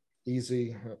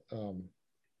 easy. A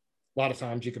lot of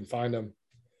times you can find them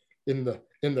in the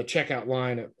checkout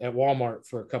line at Walmart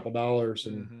for a couple dollars,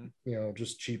 and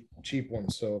just cheap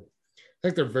ones. So I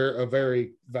think they're a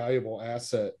very valuable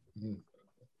asset. And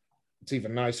it's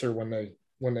even nicer when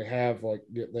they have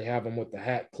them with the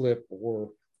hat clip or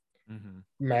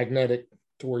magnetic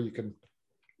to where you can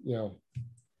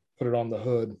put it on the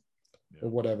hood or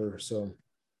whatever. So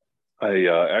I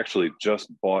actually just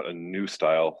bought a new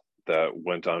style that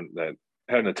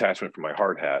had an attachment for my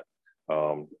hard hat.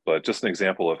 But just an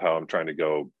example of how I'm trying to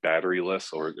go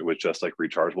batteryless or with just like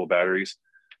rechargeable batteries.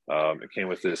 It came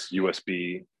with this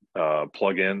USB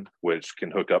plug-in, which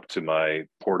can hook up to my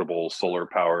portable solar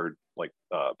powered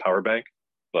power bank.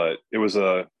 But it was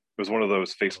one of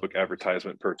those Facebook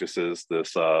advertisement purchases,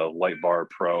 this Light Bar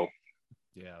Pro.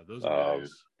 Yeah, those are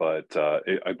nice.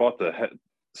 I bought the head,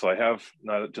 so I have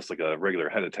not just like a regular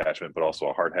head attachment, but also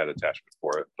a hard hat attachment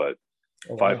for it. But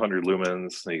 500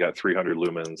 lumens, and you got 300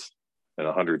 lumens and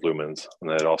 100 lumens, and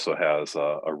then it also has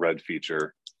a red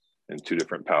feature and 2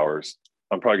 different powers.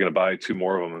 I'm probably going to buy 2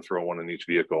 more of them and throw one in each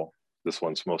vehicle. This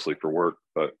one's mostly for work,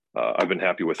 but I've been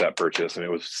happy with that purchase. I mean,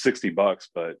 it was $60,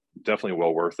 but definitely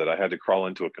well worth it. I had to crawl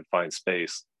into a confined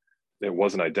space. It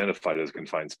wasn't identified as a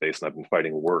confined space, and I've been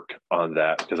fighting work on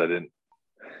that because I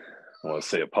want to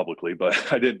say it publicly,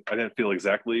 but I didn't feel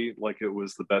exactly like it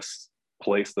was the best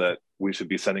place that we should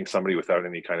be sending somebody without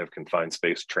any kind of confined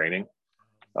space training.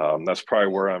 That's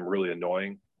probably where I'm really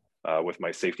annoying with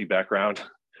my safety background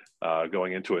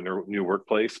going into a new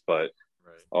workplace, but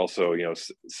also,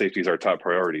 safety is our top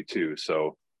priority too.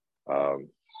 So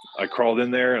I crawled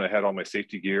in there and I had all my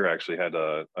safety gear. I actually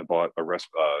I bought a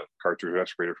cartridge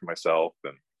respirator for myself,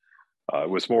 and it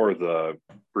was more the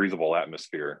breathable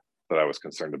atmosphere that I was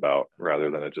concerned about rather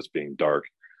than it just being dark.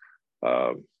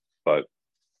 But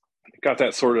got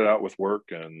that sorted out with work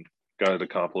and got it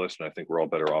accomplished, and I think we're all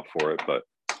better off for it. But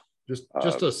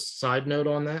just a side note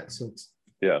on that, since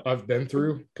I've been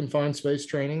through confined space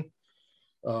training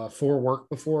for work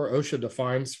before. OSHA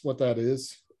defines what that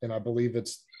is, and I believe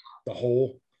it's the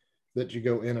hole that you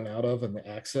go in and out of and the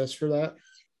access for that,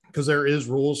 because there is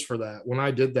rules for that. When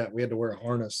I did that, we had to wear a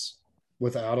harness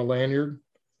without a lanyard,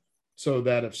 so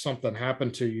that if something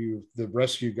happened to you, the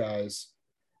rescue guys,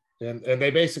 and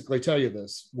they basically tell you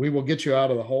this: we will get you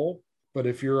out of the hole, but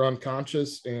if you're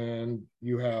unconscious and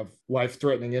you have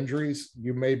life-threatening injuries,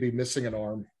 you may be missing an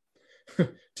arm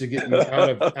to get you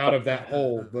out of that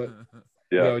hole. But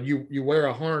you wear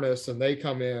a harness, and they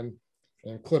come in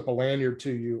and clip a lanyard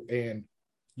to you, and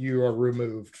you are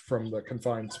removed from the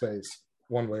confined space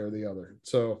one way or the other.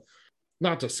 So,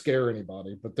 not to scare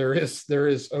anybody, but there is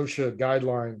OSHA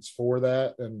guidelines for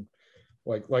that. And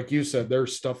like you said,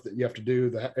 there's stuff that you have to do.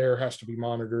 The air has to be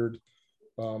monitored.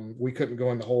 We couldn't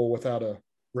go in the hole without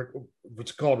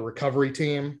what's called a recovery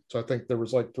team. So I think there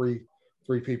was like three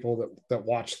people that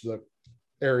watched the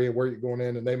area where you're going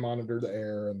in, and they monitor the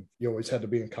air, and you always had to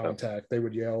be in contact. They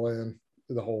would yell in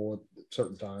the hole at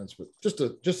certain times. But just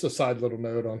a side little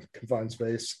note on confined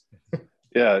space.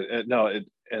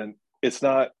 And it's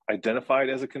not identified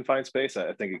as a confined space.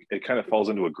 I think it kind of falls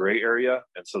into a gray area,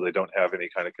 and so they don't have any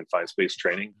kind of confined space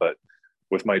training. But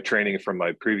with my training from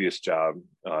my previous job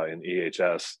in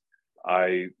EHS,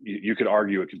 you could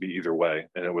argue it could be either way,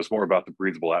 and it was more about the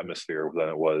breathable atmosphere than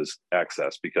it was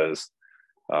access, because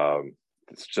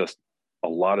it's just a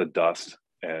lot of dust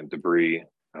and debris.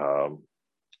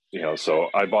 So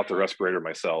I bought the respirator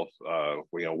myself.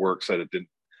 Work said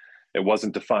it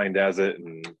wasn't defined as it,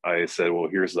 and I said, well,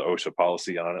 here's the OSHA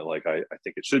policy on it, like I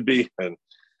think it should be. And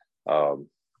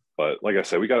but like I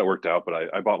said, we got it worked out.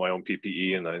 But I bought my own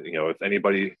PPE, and if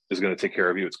anybody is going to take care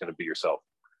of you, it's going to be yourself.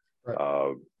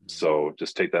 Right. So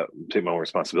just take my own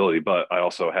responsibility. But I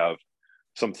also have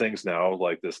some things now,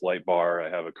 like this light bar. I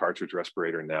have a cartridge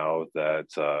respirator now that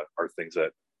are things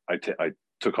that I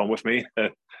took home with me.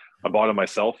 I bought them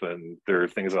myself, and there are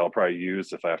things that I'll probably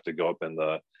use if I have to go up in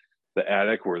the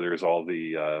attic where there's all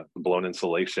the blown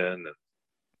insulation,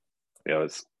 and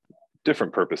it's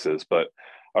different purposes. But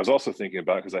I was also thinking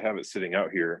about, because I have it sitting out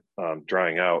here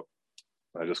drying out.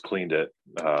 I just cleaned it.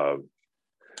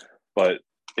 But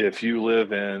if you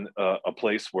live in a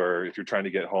place where, if you're trying to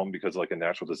get home because of like a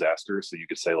natural disaster, so you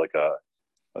could say like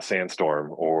a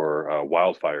sandstorm or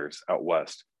wildfires out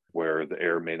west, where the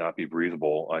air may not be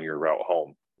breathable on your route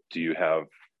home, do you have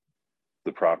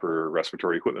the proper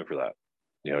respiratory equipment for that?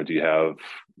 Do you have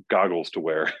goggles to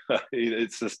wear?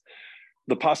 It's just,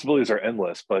 the possibilities are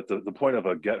endless. But the point of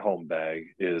a get home bag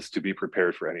is to be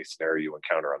prepared for any scenario you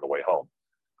encounter on the way home.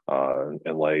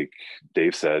 And like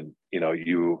Dave said,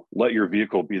 you let your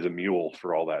vehicle be the mule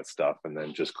for all that stuff, and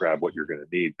then just grab what you're going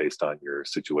to need based on your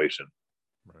situation.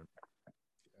 Right.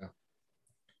 Yeah.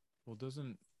 Well,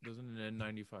 doesn't an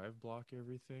N95 block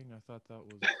everything? I thought that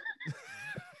was.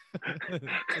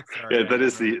 Sorry, yeah,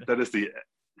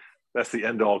 that's the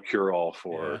end all cure all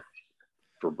for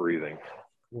breathing. Of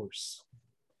course.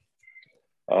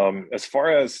 As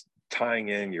far as tying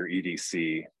in your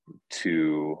EDC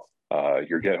to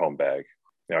your get home bag,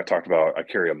 I talked about, I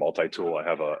carry a multi-tool. I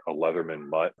have a Leatherman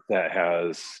Mutt that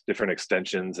has different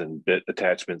extensions and bit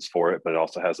attachments for it, but it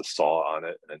also has a saw on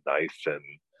it and a knife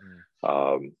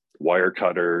and wire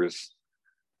cutters,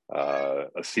 a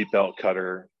seatbelt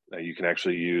cutter. You can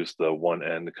actually use the one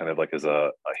end kind of like as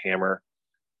a hammer,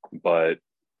 but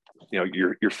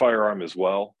your firearm as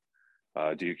well.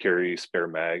 Do you carry spare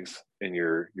mags in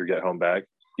your get home bag?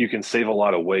 You can save a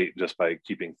lot of weight just by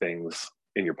keeping things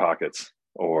in your pockets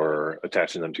or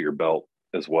attaching them to your belt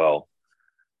as well.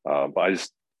 But I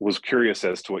just was curious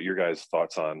as to what your guys'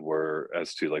 thoughts on were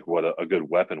as to like what a good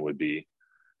weapon would be.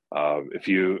 If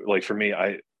you, like for me,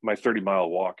 my 30-mile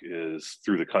walk is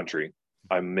through the country.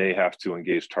 I may have to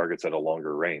engage targets at a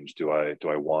longer range. Do I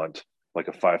want like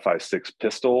a 5.56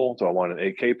 pistol? Do I want an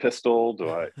AK pistol? Do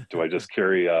I just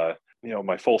carry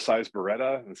my full-size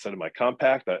Beretta instead of my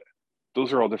compact?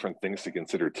 Those are all different things to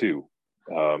consider too.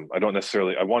 I want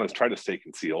to try to stay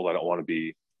concealed. I don't want to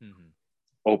be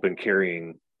open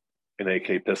carrying an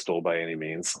AK pistol by any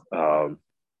means. Well,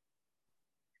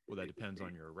 that depends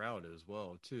on your route as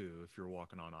well too. If you're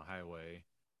walking on a highway,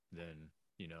 then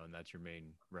and that's your main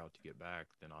route to get back,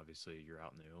 then obviously you're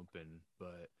out in the open.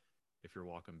 But if you're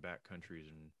walking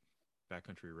backcountry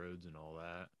roads and all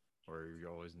that, or you're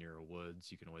always near a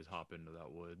woods, you can always hop into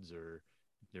that woods, or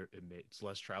it's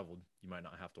less traveled. You might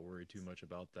not have to worry too much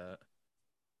about that.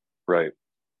 Right.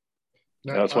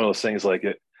 Now, it's one of those things like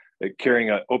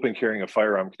carrying a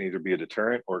firearm can either be a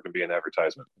deterrent or it can be an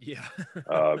advertisement. Yeah.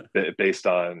 based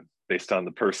on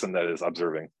the person that is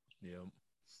observing. Yeah.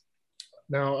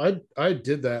 Now, I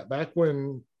did that back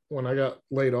when I got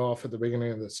laid off at the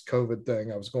beginning of this COVID thing.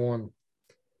 I was going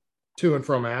to and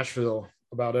from Asheville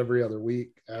about every other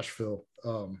week,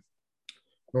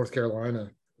 North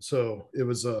Carolina. So it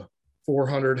was a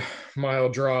 400-mile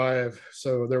drive.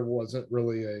 So there wasn't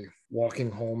really a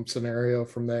walking home scenario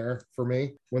from there for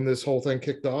me when this whole thing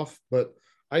kicked off. But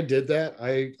I did that.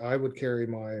 I would carry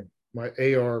my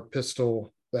AR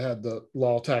pistol that had the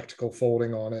Law Tactical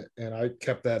folding on it, and I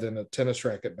kept that in a tennis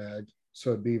racket bag. So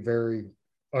it'd be very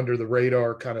under the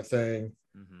radar kind of thing.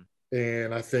 Mm-hmm.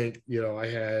 And I think, I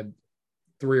had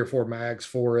 3 or 4 mags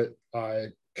for it. I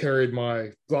carried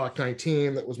my Glock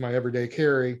 19. That was my everyday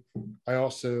carry. I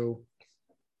also,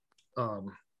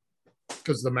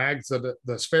 because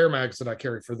the spare mags that I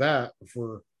carry for that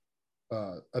for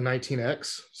a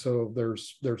 19X. So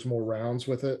there's more rounds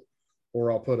with it,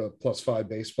 or I'll put a +5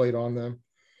 base plate on them.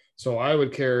 So I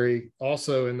would carry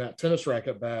also in that tennis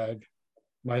racket bag,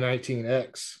 my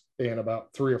 19X and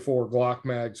about 3 or 4 Glock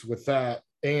mags with that,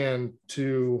 and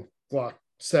 2 Glock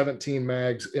 17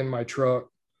 mags in my truck.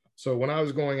 So when I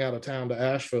was going out of town to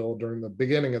Asheville during the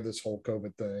beginning of this whole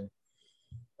COVID thing,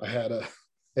 I had a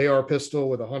AR pistol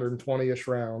with 120-ish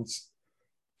rounds,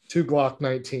 2 Glock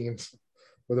 19s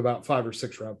with about 5 or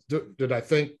 6 rounds. Did I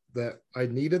think that I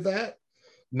needed that?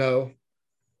 No,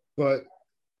 but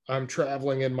I'm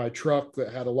traveling in my truck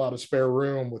that had a lot of spare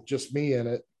room with just me in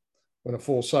it in a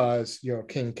full size,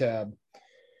 king cab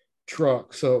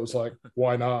truck. So it was like,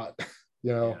 why not?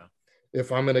 Yeah.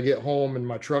 If I'm going to get home and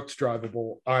my truck's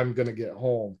drivable, I'm going to get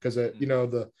home. Because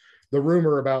the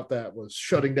rumor about that was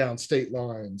shutting down state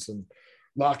lines and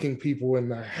locking people in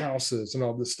their houses and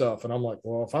all this stuff. And I'm like,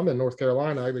 well, if I'm in North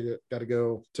Carolina, I got to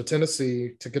go to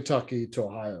Tennessee, to Kentucky, to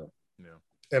Ohio. Yeah.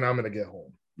 And I'm going to get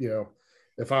home.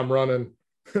 If I'm running,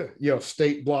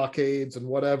 state blockades and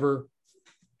whatever,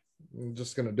 I'm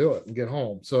just going to do it and get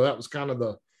home. So that was kind of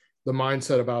the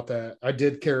mindset about that. I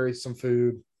did carry some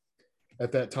food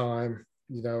at that time,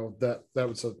 that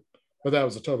was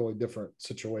a totally different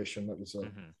situation. That was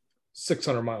a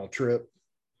 600-mile trip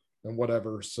and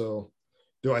whatever. So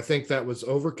do I think that was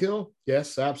overkill?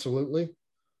 Yes, absolutely.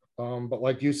 But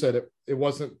like you said, it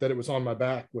wasn't that it was on my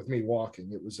back with me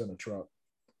walking, it was in a truck.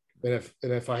 And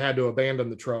if I had to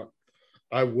abandon the truck,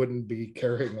 I wouldn't be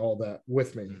carrying all that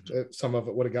with me. Some of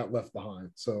it would have got left behind.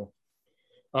 So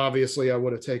obviously I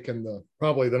would have taken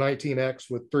probably the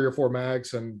 19X with 3 or 4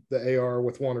 mags and the AR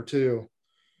with 1 or 2,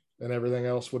 and everything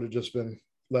else would have just been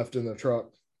left in the truck,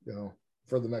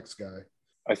 for the next guy.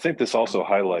 I think this also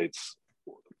highlights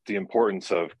the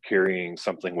importance of carrying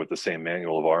something with the same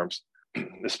manual of arms,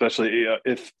 especially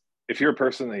if you're a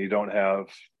person that you don't have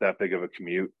that big of a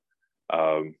commute,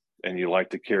 and you like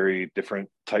to carry different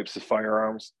types of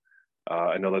firearms.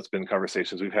 I know that's been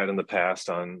conversations we've had in the past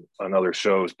on other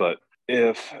shows, but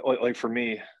if like for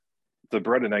me, the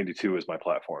Beretta 92 is my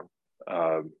platform.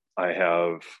 I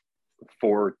have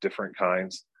 4 different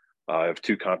kinds. I have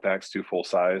 2 compacts, 2 full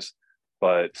size,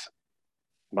 but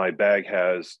my bag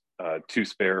has 2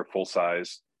 spare full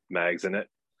size mags in it,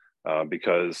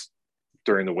 because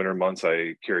during the winter months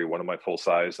I carry one of my full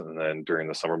size, and then during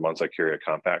the summer months I carry a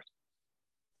compact.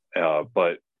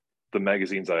 But the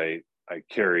magazines I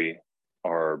carry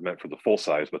are meant for the full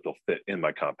size, but they'll fit in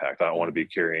my compact. I don't want to be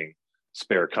carrying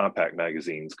spare compact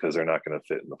magazines because they're not going to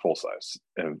fit in the full size.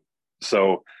 And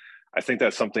so I think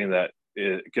that's something that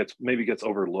maybe gets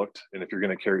overlooked. And if you're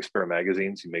going to carry spare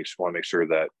magazines, you want to make sure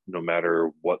that no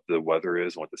matter what the weather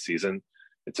is and what the season,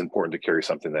 it's important to carry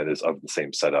something that is of the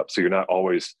same setup. So you're not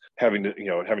always having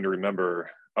to remember,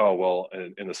 oh, well,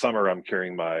 in the summer I'm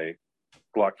carrying my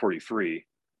Glock 43.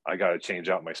 I got to change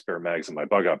out my spare mags in my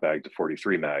bug out bag to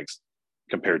 43 mags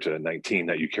compared to 19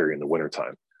 that you carry in the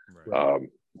wintertime. Right.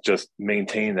 Just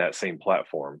maintain that same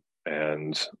platform.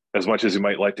 And as much as you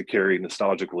might like to carry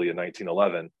nostalgically a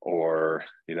 1911 or,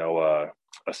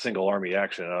 a single army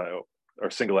action or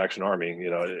single action army,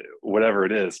 whatever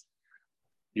it is,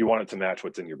 you want it to match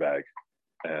what's in your bag.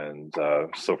 And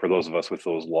so for those of us with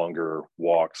those longer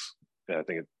walks, I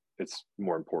think it's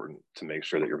more important to make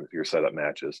sure that your setup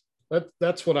matches.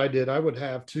 That's what I did. I would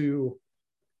have 2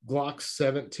 Glock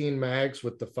 17 mags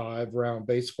with the 5-round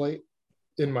base plate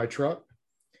in my truck.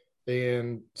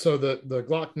 And so the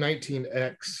Glock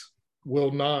 19X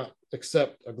will not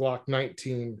accept a Glock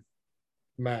 19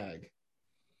 mag.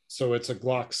 So it's a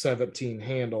Glock 17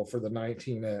 handle for the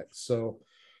 19X. So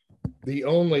the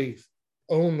only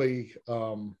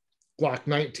Glock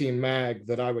 19 mag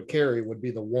that I would carry would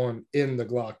be the one in the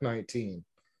Glock 19.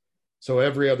 So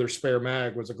every other spare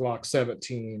mag was a Glock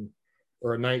 17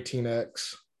 or a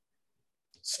 19X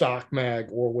stock mag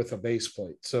or with a base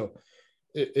plate. So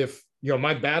if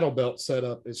my battle belt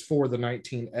setup is for the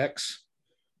 19X,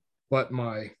 but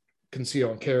my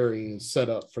conceal and carry is set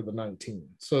up for the 19.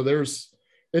 So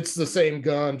it's the same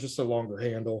gun, just a longer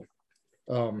handle.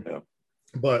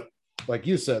 But like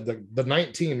you said, the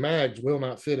 19 mags will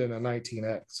not fit in a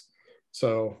 19X.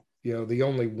 So, the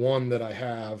only one that I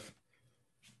have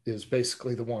is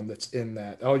basically the one that's in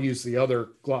that. I'll use the other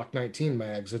Glock 19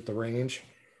 mags at the range,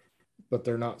 but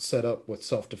they're not set up with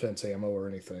self-defense ammo or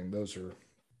anything. Those are,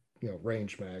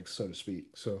 range mags, so to speak.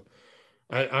 So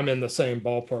I'm in the same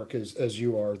ballpark as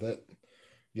you are, that,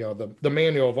 the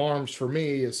manual of arms for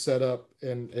me is set up,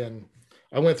 and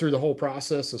I went through the whole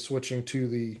process of switching to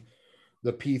the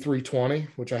P320,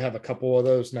 which I have a couple of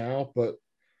those now, but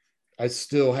I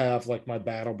still have like my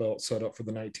battle belt set up for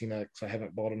the 19X. I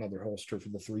haven't bought another holster for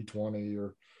the 320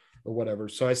 or whatever.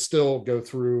 So I still go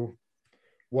through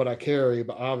what I carry,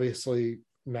 but obviously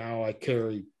now I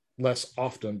carry less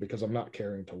often because I'm not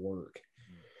carrying to work.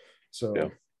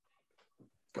 So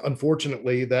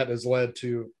unfortunately, that has led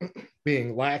to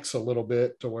being lax a little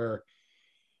bit, to where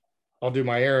I'll do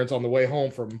my errands on the way home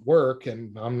from work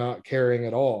and I'm not carrying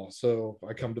at all. So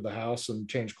I come to the house and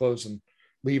change clothes and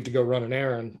leave to go run an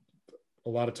errand, a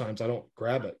lot of times I don't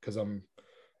grab it because I'm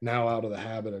now out of the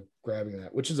habit of grabbing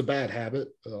that, which is a bad habit.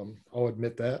 I'll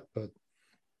admit that, but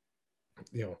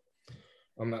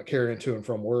I'm not carrying to and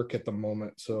from work at the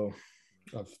moment. So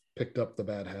I've picked up the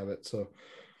bad habit. So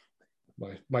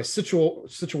my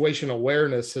situation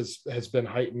awareness has been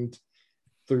heightened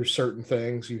through certain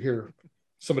things. You hear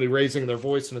somebody raising their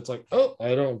voice and it's like, oh,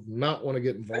 I don't not want to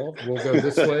get involved. We'll go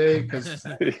this way. Cause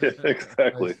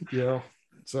exactly.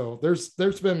 So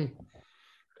there's been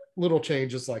little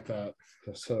changes like that.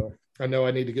 So I know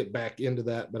I need to get back into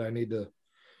that, but I need to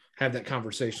have that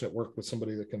conversation at work with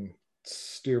somebody that can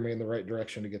steer me in the right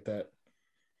direction to get that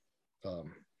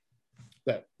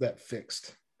that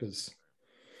fixed. Because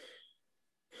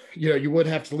you would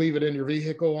have to leave it in your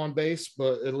vehicle on base,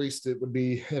 but at least it would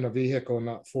be in a vehicle and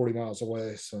not 40 miles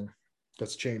away. So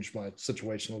that's changed my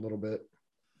situation a little bit.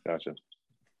 Gotcha.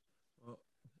 Well,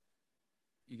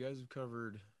 you guys have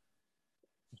covered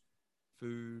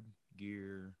food,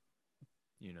 gear,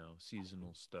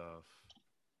 seasonal stuff.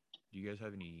 Do you guys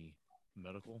have any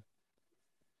medical?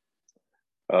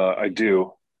 I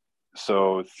do.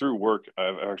 So through work,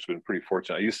 I've actually been pretty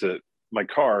fortunate. My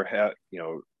car had,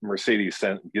 Mercedes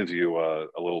gives you a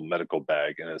little medical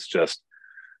bag, and it's just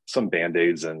some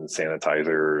Band-Aids and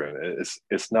sanitizer. And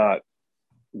it's not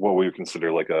what we would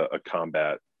consider like a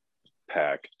combat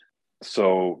pack.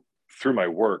 So through my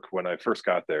work, when I first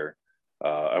got there,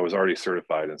 I was already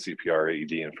certified in CPR,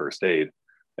 AED, and first aid.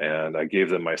 And I gave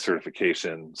them my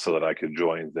certification so that I could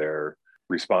join their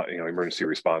emergency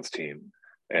response team.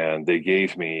 And they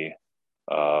gave me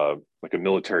like a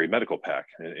military medical pack.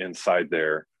 And inside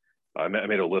there, I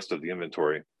made a list of the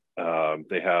inventory.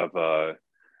 They have a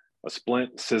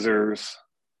splint, scissors,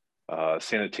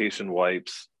 sanitation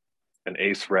wipes, an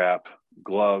ACE wrap,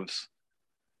 gloves,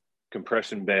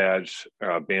 compression bandage,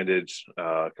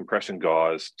 compression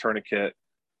gauze, tourniquet,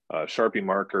 Sharpie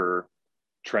marker,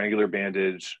 triangular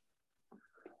bandage,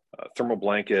 thermal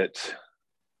blanket.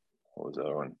 What was the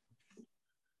other one?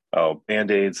 Oh,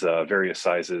 Band-Aids, various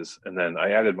sizes. And then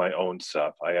I added my own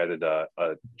stuff. I added a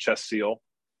chest seal.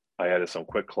 I added some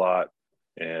Quick Clot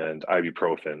and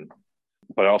ibuprofen.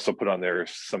 But I also put on there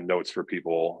some notes for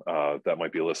people that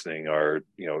might be listening are,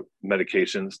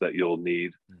 medications that you'll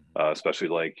need, especially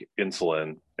like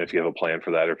insulin, if you have a plan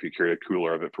for that, or if you carry a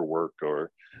cooler of it for work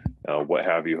or what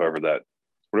have you, whatever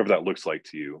that looks like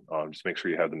to you. Just make sure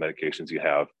you have the medications you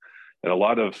have. And a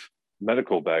lot of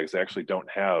medical bags actually don't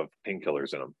have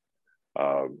painkillers in them.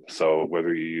 So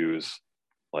whether you use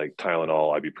like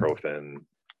Tylenol, ibuprofen,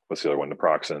 what's the other one,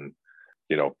 naproxen,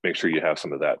 make sure you have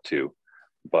some of that too.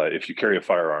 But if you carry a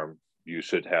firearm, you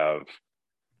should have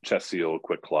chest seal,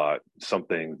 Quick Clot,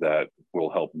 something that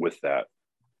will help with that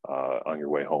on your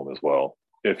way home as well.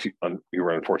 If you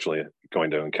were unfortunately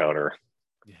going to encounter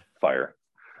fire,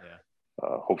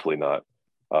 hopefully not.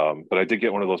 But I did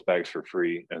get one of those bags for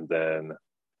free, and then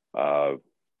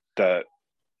that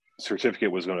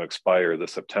certificate was going to expire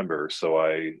this September, so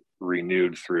I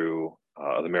renewed through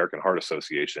the American Heart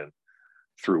Association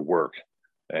through work.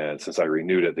 And since I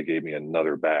renewed it, they gave me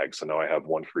another bag. So now I have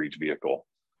one for each vehicle.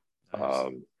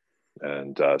 Nice.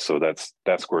 So that's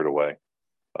squared away.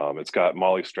 It's got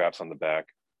MOLLE straps on the back.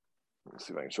 Let's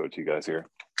see if I can show it to you guys here.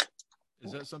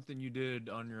 Is that something you did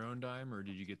on your own dime, or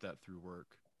did you get that through work?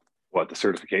 What, the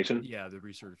certification? Yeah, the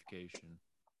recertification.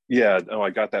 Yeah, no,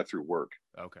 I got that through work.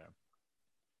 Okay.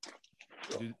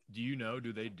 Do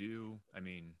they do,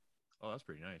 that's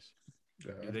pretty nice.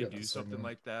 Do they do something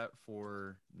like that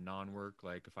for non-work?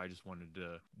 Like if I just wanted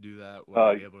to do that, would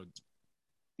I be able to?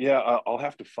 Yeah, I'll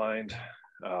have to find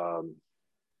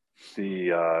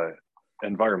the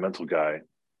environmental guy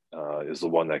is the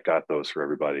one that got those for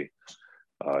everybody.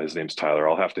 His name's Tyler.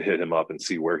 I'll have to hit him up and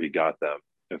see where he got them,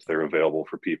 if they're available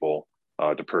for people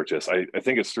to purchase. I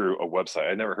think it's through a website.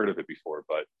 I never heard of it before,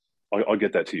 but I'll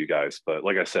get that to you guys. But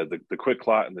like I said, the Quick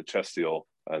Clot and the chest seal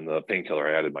and the painkiller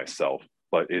I added myself.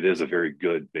 But it is a very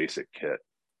good basic kit.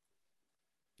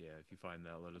 Yeah, if you find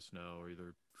that, let us know, or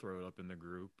either throw it up in the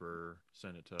group or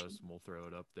send it to us, and we'll throw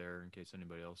it up there in case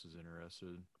anybody else is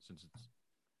interested,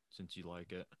 since you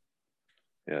like it.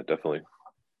 Yeah, definitely.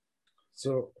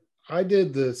 So I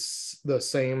did the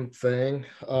same thing.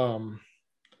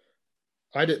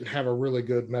 I didn't have a really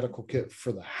good medical kit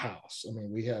for the house.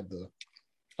 We had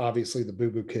obviously the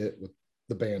boo-boo kit with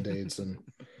the Band-Aids and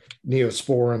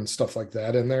Neosporin and stuff like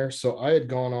that in there. So I had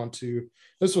gone on to,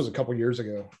 this was a couple years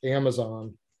ago,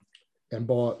 Amazon, and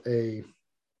bought it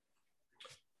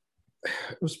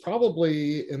was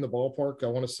probably in the ballpark, I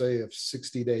want to say, of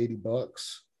 $60 to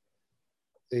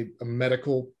 $80, a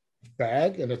medical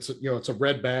bag, and it's a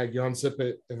red bag. You unzip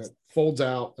it and it folds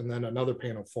out, and then another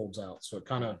panel folds out. So it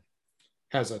kind of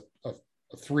has a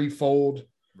three-fold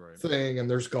thing, and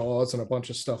there's gauze and a bunch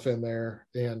of stuff in there.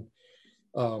 And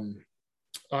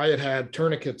I had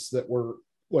tourniquets that were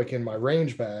like in my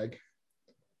range bag.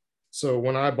 So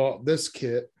when I bought this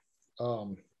kit, I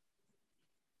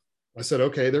said,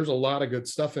 okay, there's a lot of good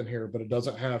stuff in here, but it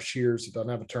doesn't have shears. It doesn't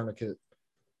have a tourniquet.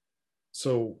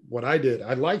 So what I did,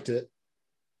 I liked it,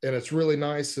 and it's really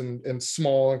nice and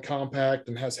small and compact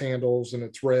and has handles, and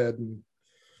it's red. And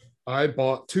I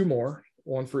bought two more,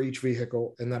 one for each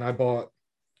vehicle. And then I bought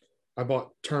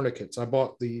tourniquets. I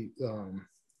bought the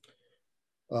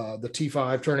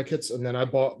T5 tourniquets, and then I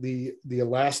bought the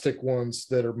elastic ones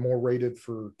that are more rated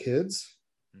for kids.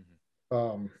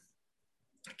 Mm-hmm.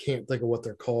 I can't think of what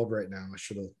they're called right now. I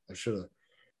should have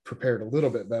prepared a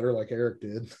little bit better, like Eric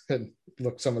did, and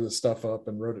looked some of this stuff up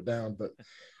and wrote it down. But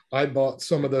I bought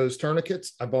some of those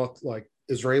tourniquets. I bought like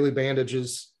Israeli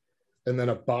bandages, and then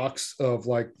a box of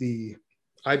like the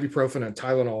ibuprofen and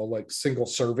Tylenol, like single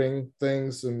serving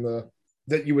things,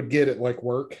 that you would get at like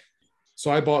work. So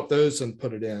I bought those and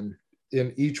put it in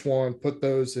each one, put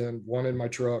those in, one in my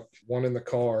truck, one in the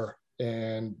car.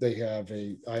 And I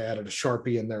added a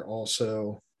Sharpie in there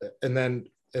also. And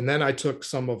then I took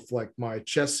some of like my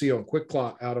chest seal and Quick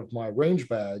Clot out of my range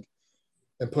bag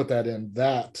and put that in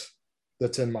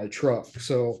that's in my truck.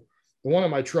 So the one in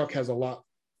my truck has a lot.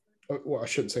 Well, I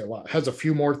shouldn't say a lot, has a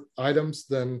few more items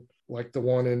than like the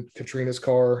one in Katrina's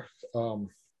car.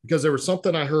 Because there was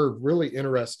something I heard really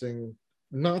interesting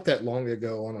not that long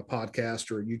ago on a podcast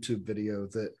or a YouTube video,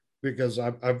 because I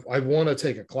want to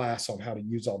take a class on how to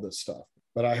use all this stuff.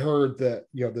 But I heard that,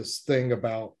 this thing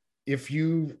about if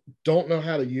you don't know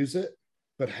how to use it,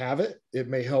 but have it, it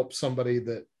may help somebody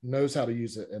that knows how to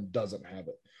use it and doesn't have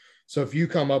it. So if you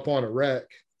come up on a wreck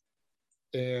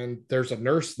and there's a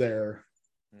nurse there,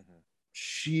 mm-hmm.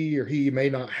 she or he may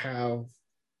not have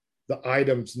the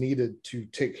items needed to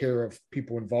take care of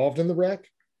people involved in the wreck.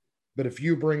 But if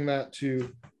you bring that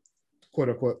to, quote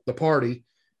unquote, the party,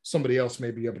 somebody else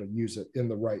may be able to use it in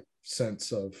the right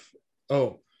sense of,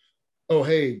 oh,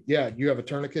 hey, yeah, you have a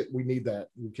tourniquet. We need that.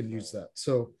 We can use that.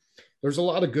 So there's a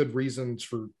lot of good reasons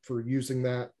for using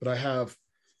that. But I have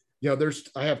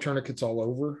tourniquets all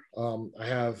over. I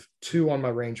have 2 on my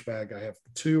range bag. I have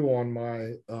 2 on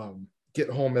my get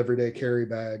home everyday carry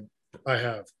bag. I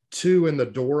have 2 in the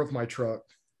door of my truck.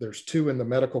 There's 2 in the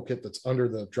medical kit that's under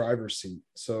the driver's seat.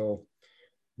 So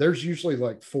there's usually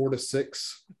like 4 to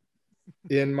 6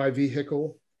 in my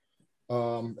vehicle.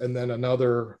 And then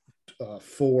another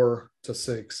 4 to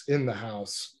 6 in the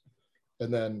house.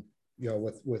 And then,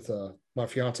 with my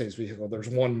fiance's vehicle, there's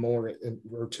 1 more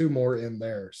or 2 more in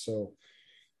there. So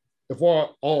if we're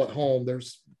all at home,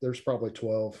 there's probably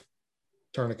 12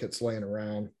 tourniquets laying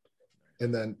around.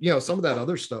 And then, some of that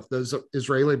other stuff, those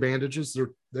Israeli bandages,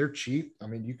 they're cheap. I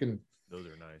mean, those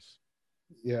are nice.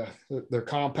 Yeah. They're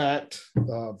compact,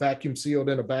 vacuum sealed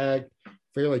in a bag,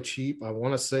 fairly cheap. I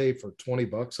want to say for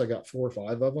 $20, I got 4 or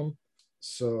 5 of them.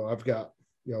 So I've got,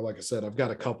 like I said, I've got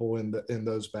a couple in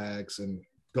those bags, and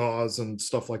gauze and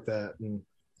stuff like that.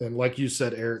 And like you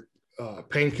said, Eric,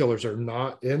 painkillers are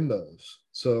not in those.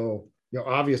 So,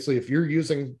 obviously if you're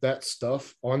using that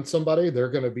stuff on somebody, they're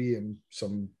going to be in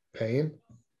some pain.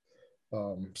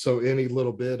 So any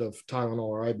little bit of Tylenol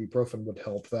or ibuprofen would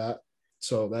help that.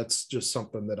 So that's just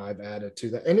something that I've added to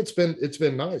that. And it's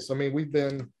been nice. I mean, we've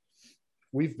been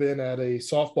at a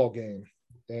softball game,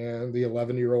 and the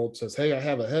 11-year-old says, "Hey, I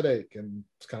have a headache." And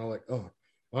it's kind of like, "Oh,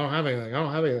 I don't have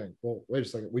anything. Well, wait a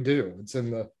second. We do. It's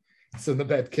in the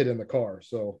bed kit in the car."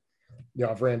 So,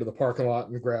 I've ran to the parking lot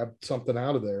and grabbed something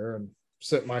out of there and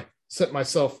sent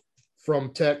myself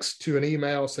from text to an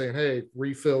email saying, "Hey,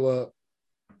 refill up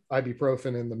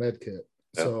ibuprofen in the med kit."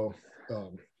 Yep. So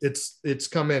it's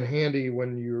come in handy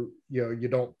when you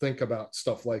don't think about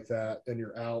stuff like that and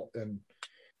you're out. And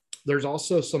there's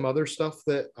also some other stuff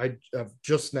that I have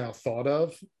just now thought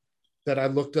of that I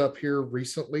looked up here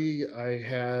recently. I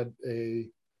had a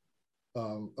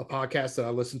podcast that I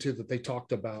listened to that they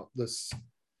talked about this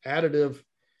additive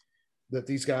that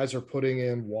these guys are putting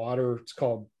in water. It's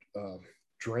called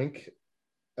Drink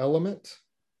Element,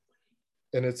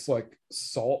 and it's like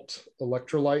salt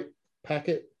electrolyte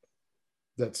packet.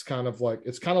 That's kind of like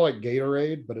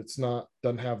Gatorade, but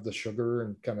doesn't have the sugar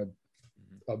and kind of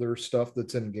other stuff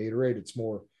that's in Gatorade. It's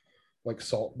more like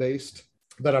salt based.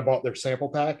 That I bought their sample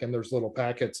pack, and there's little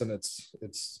packets, and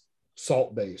it's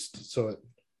salt based, so it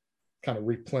kind of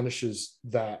replenishes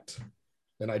that.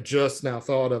 And I just now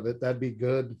thought of it. That'd be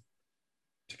good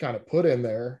to kind of put in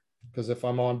there, because if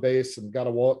I'm on base and got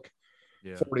to walk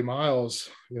 40 miles,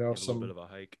 you know, a little bit of a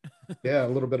hike. Yeah, a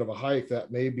little bit of a hike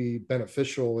that may be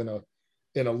beneficial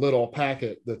in a little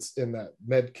packet that's in that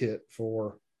med kit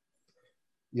for,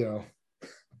 you know,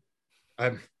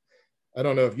 I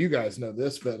don't know if you guys know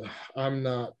this, but I'm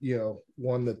not, you know,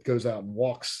 one that goes out and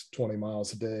walks 20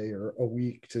 miles a day or a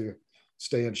week to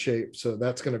stay in shape. So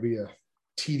that's going to be a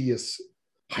tedious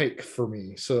hike for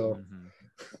me. So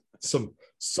some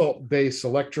salt-based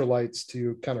electrolytes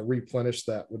to kind of replenish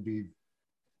that would be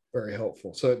very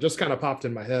helpful. So it just kind of popped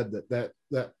in my head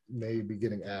that may be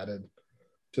getting added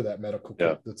to that medical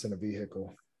kit that's in a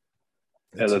vehicle.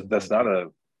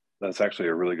 That's actually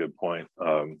a really good point.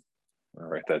 I'll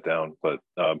write that down. But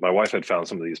my wife had found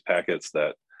some of these packets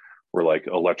that were like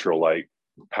electrolyte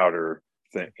powder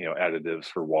thing, you know, additives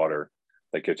for water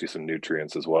that get you some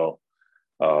nutrients as well.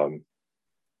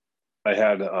 I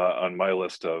had on my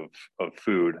list of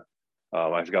food,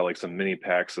 I've got like some mini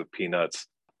packs of peanuts,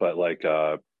 but like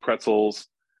pretzels,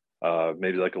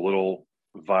 maybe like a little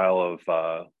vial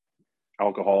of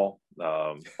alcohol,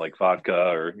 like vodka,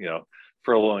 or, you know,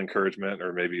 for a little encouragement,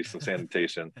 or maybe some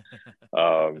sanitation.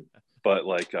 But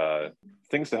like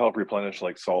things to help replenish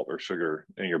like salt or sugar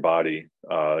in your body,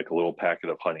 like a little packet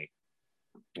of honey,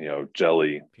 you know,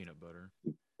 jelly,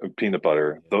 peanut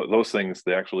butter. Those things,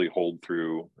 they actually hold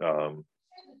through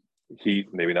heat,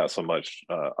 maybe not so much,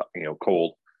 you know,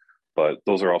 cold, but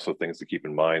those are also things to keep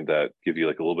in mind that give you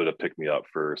like a little bit of pick me up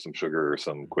for some sugar or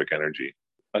some quick energy.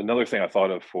 Another thing I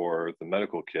thought of for the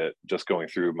medical kit, just going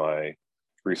through my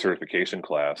recertification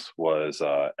class, was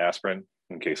aspirin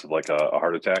in case of like a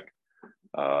heart attack,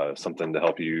 something to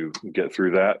help you get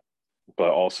through that,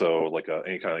 but also like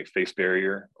any kind of like face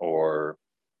barrier, or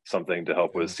something to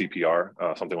help with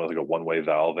CPR, something with like a one-way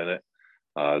valve in it.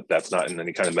 That's not in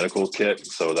any kind of medical kit,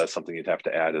 so that's something you'd have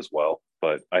to add as well.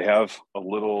 But I have a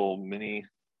little mini,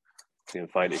 you can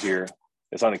find it here.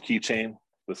 It's on a keychain,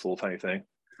 this little tiny thing,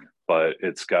 but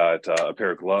it's got a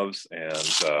pair of gloves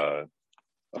and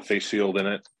a face shield in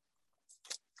it.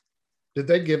 Did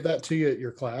they give that to you at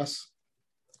your class?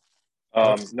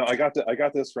 No, I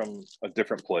got this from a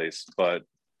different place, but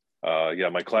yeah,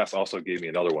 my class also gave me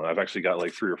another one. I've actually got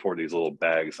like 3 or 4 of these little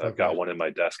bags. I've got one in my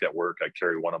desk at work. I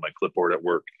carry one on my clipboard at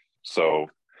work. So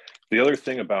the other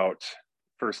thing about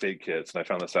first aid kits, and I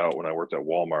found this out when I worked at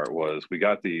Walmart, was we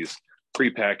got these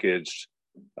prepackaged,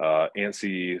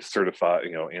 ANSI certified,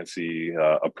 you know,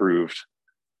 ANSI approved,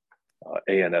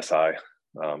 ANSI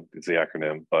is the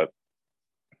acronym, but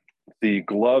the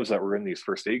gloves that were in these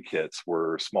first aid kits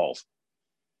were smalls.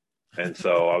 And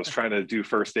so I was trying to do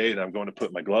first aid, and I'm going to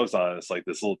put my gloves on. It's like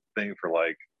this little thing for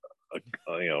like,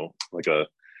 you know, like a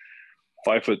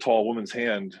 5 foot tall woman's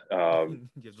hand.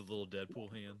 Give the little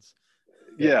Deadpool hands.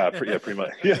 Yeah, pretty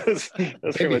much. Yes,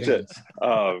 that's pretty much it.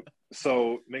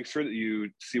 So make sure that you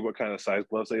see what kind of size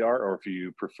gloves they are, or if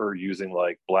you prefer using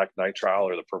like black nitrile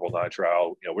or the purple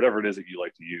nitrile, you know, whatever it is that you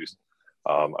like to use.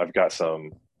 I've got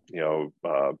some, you know,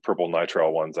 purple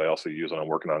nitrile ones I also use when I'm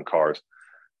working on cars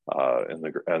in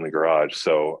the garage.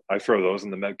 So I throw those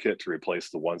in the med kit to replace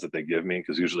the ones that they give me,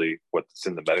 because usually what's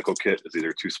in the medical kit is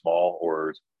either too small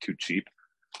or too cheap.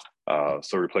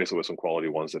 So replace it with some quality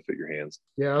ones that fit your hands.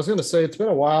 Yeah, I was going to say, it's been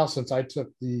a while since I took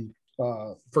the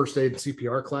first aid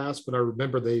CPR class, but I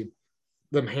remember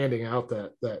them handing out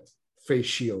that face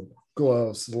shield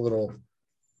gloves, the little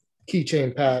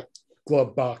keychain pack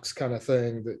glove box kind of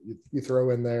thing that you throw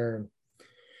in there.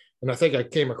 And I think I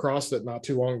came across it not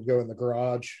too long ago in the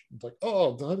garage. It's like,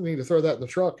 oh, I need to throw that in the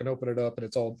truck, and open it up,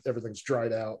 and everything's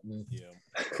dried out and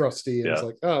crusty. And it's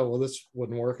like, oh, well, this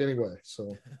wouldn't work anyway.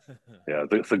 So yeah,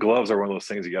 the gloves are one of those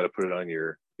things you got to put it on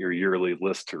your yearly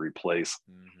list to replace,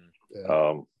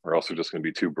 or else they're just going to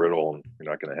be too brittle and you're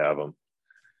not going to have them.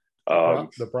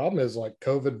 The problem is, like,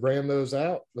 COVID ran those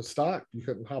out, the stock. You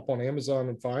couldn't hop on Amazon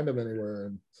and find them anywhere,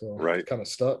 and so it's kind of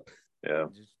stuck. Yeah,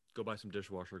 just go buy some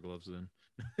dishwasher gloves then.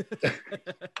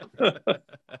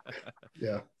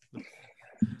 Yeah.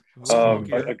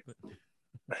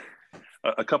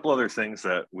 A couple other things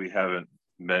that we haven't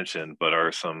mentioned, but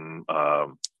are some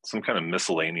kind of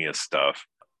miscellaneous stuff.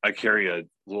 I carry a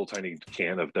little tiny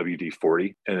can of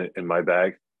WD-40 in my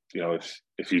bag. You know,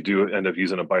 if you do end up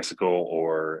using a bicycle,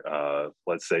 or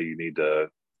let's say you need to,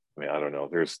 I mean, I don't know,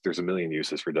 there's a million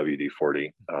uses for WD-40.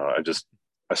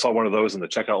 I saw one of those in the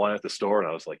checkout line at the store, and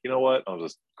I was like, you know what? I'll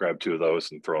just grab 2 of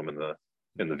those and throw them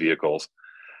in the vehicles.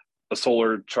 A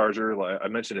solar charger, like I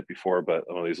mentioned it before, but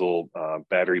one of these little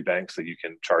battery banks that you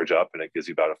can charge up, and it gives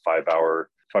you about a 5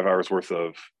 hours worth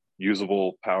of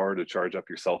usable power to charge up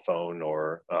your cell phone,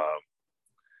 or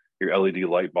your LED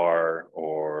light bar,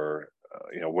 or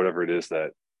you know, whatever it is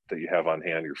that you have on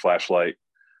hand, your flashlight.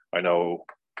 I know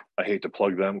I hate to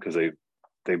plug them because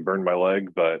they burned my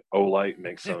leg, but Olight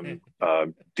makes some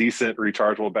decent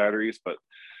rechargeable batteries, but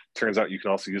turns out you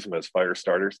can also use them as fire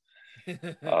starters.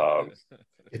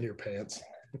 In your pants.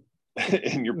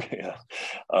 In your pants.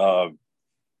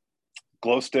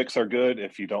 Glow sticks are good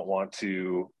if you don't want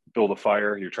to build a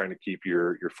fire. You're trying to keep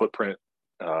your footprint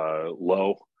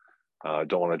low.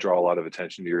 Don't want to draw a lot of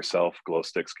attention to yourself. Glow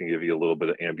sticks can give you a little bit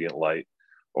of ambient light,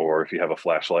 or if you have a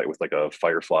flashlight with like a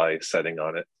firefly setting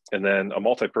on it. And then a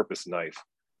multi-purpose knife.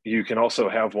 You can also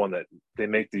have one that they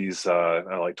make these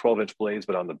like 12-inch blades,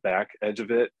 but on the back edge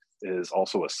of it is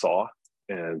also a saw.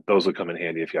 And those would come in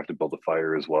handy if you have to build a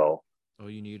fire as well. All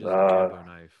you need is a Rambo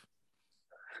knife.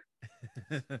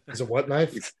 Is it what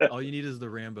knife? All you need is the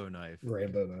Rambo knife.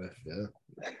 Rambo knife, yeah.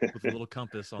 With a little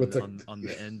compass on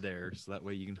the end there, so that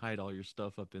way you can hide all your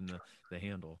stuff up in the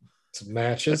handle. Some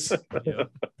matches. Yep.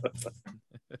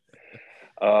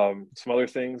 Some other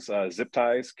things: zip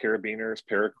ties, carabiners,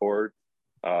 paracord,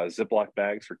 Ziploc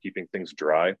bags for keeping things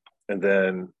dry, and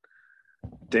then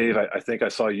Dave, I think I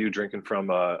saw you drinking from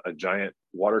a giant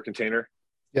water container.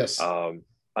 Yes.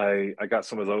 I got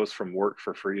some of those from work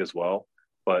for free as well.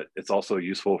 But it's also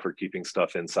useful for keeping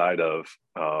stuff inside of,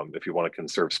 if you want to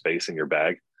conserve space in your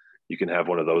bag, you can have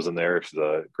one of those in there. It's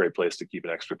a great place to keep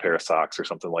an extra pair of socks or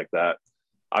something like that.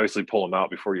 Obviously pull them out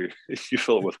before you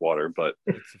fill it with water, but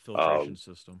it's a filtration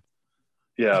system.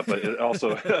 Yeah, but it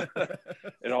also,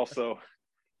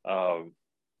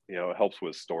 it helps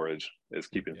with storage, is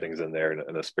keeping things in there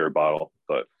in a spare bottle.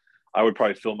 But I would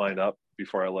probably fill mine up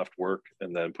before I left work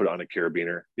and then put it on a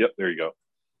carabiner. Yep, there you go.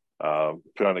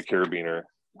 Put on a carabiner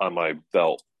on my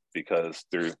belt, because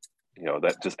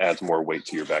that just adds more weight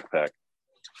to your backpack.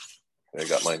 I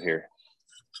got mine here.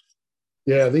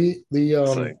 Yeah,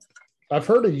 I've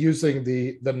heard of using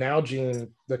the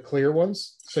Nalgene, the clear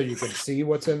ones, so you can see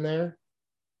what's in there.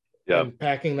 Yeah, and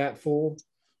packing that full,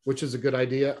 which is a good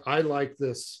idea. I like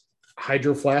this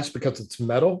Hydro Flask because it's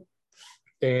metal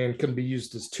and can be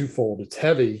used as twofold. It's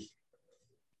heavy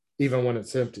even when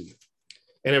it's empty.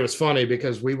 And it was funny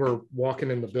because we were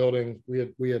walking in the building. We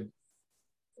had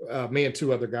me and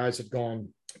two other guys had gone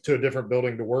to a different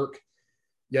building to work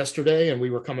yesterday, and we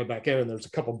were coming back in, and there's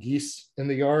a couple geese in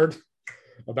the yard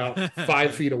about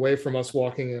 5 feet away from us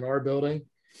walking in our building.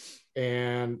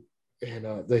 And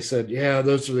they said, yeah,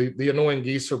 those are the annoying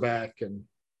geese are back. And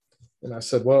I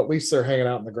said, well, at least they're hanging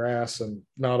out in the grass and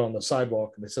not on the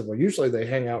sidewalk. And they said, well, usually they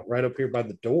hang out right up here by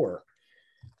the door.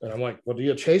 And I'm like, well, do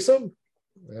you chase them?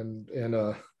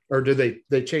 Or do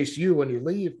they chase you when you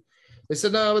leave? They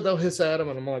said, no, but they'll hiss at them.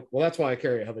 And I'm like, well, that's why I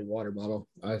carry a heavy water bottle.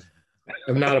 I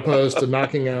am not opposed to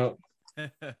knocking out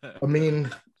a mean,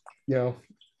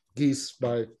 geese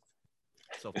by,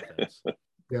 self-defense.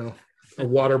 A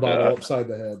water bottle upside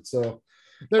the head. So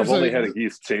I've only had a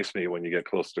geese chase me when you get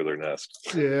close to their nest.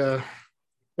 Yeah.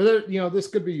 But this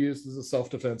could be used as a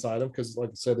self-defense item because, like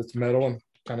I said, it's metal and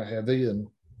kind of heavy and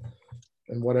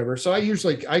whatever. So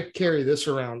I carry this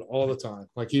around all the time.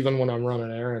 Like even when I'm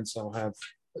running errands, I'll have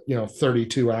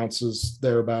 32 ounces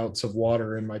thereabouts of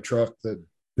water in my truck that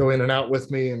go in and out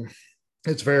with me. And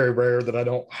it's very rare that I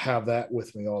don't have that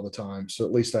with me all the time. So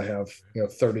at least I have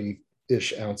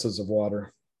 30-ish ounces of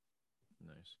water.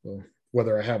 Nice. So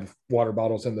whether I have water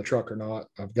bottles in the truck or not,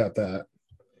 I've got that.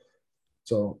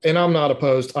 So, and I'm not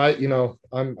opposed.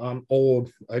 I'm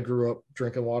old. I grew up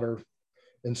drinking water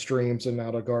in streams and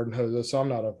out of garden hoses. So I'm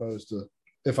not opposed to,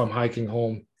 if I'm hiking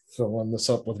home, filling this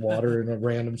up with water in a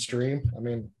random stream. I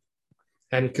mean,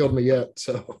 hadn't killed me yet.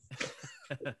 So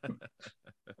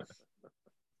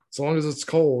as long as it's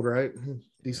cold, right?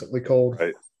 Decently cold,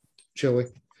 right? Chilly.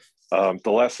 The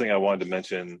last thing I wanted to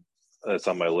mention that's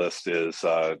on my list is,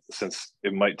 since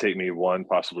it might take me one,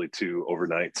 possibly two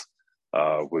overnights,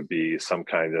 would be some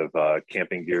kind of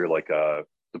camping gear, like a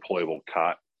deployable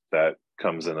cot that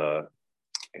comes in a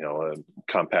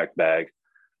compact bag.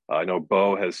 I know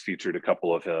Bo has featured a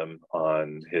couple of them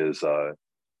on his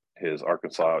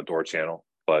Arkansas Outdoor channel,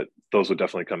 but those would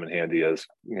definitely come in handy as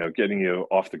getting you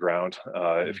off the ground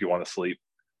if you want to sleep,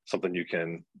 something you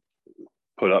can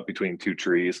put up between two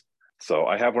trees. So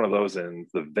I have one of those in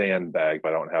the van bag, but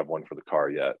I don't have one for the car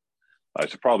yet. I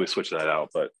should probably switch that out,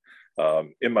 but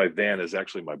in my van is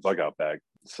actually my bug out bag.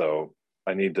 So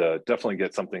I need to definitely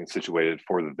get something situated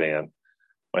for the van.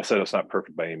 My setup's not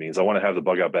perfect by any means. I want to have the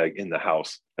bug out bag in the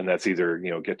house, and that's either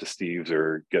get to Steve's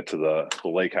or get to the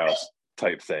lake house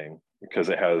type thing, because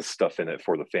it has stuff in it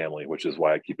for the family, which is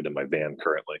why I keep it in my van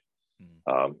currently.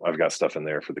 I've got stuff in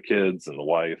there for the kids and the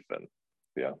wife, and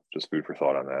just food for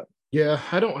thought on that. Yeah,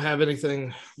 I don't have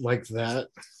anything like that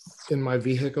in my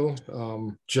vehicle,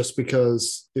 just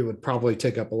because it would probably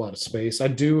take up a lot of space. I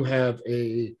do have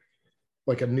a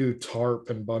like a new tarp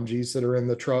and bungees that are in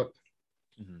the truck.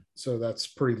 Mm-hmm. So that's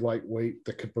pretty lightweight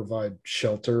that could provide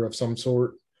shelter of some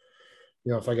sort.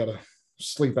 If I got to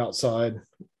sleep outside,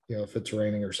 if it's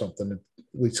raining or something, at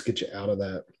least get you out of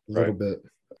that a little bit.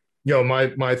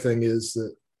 My thing is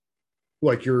that,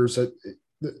 like yours, that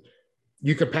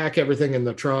you could pack everything in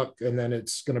the truck, and then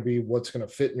it's going to be what's going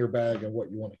to fit in your bag and what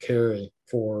you want to carry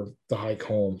for the hike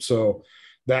home. So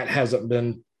that hasn't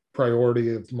been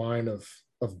priority of mine of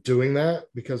doing that,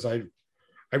 because I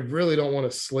really don't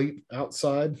want to sleep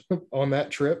outside on that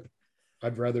trip.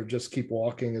 I'd rather just keep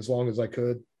walking as long as I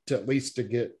could to at least to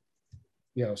get,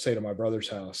 say to my brother's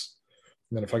house.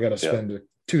 And then if I got to spend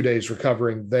 2 days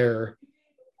recovering there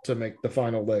to make the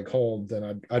final leg home,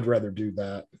 then I'd rather do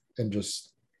that and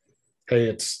just, hey,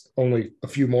 it's only a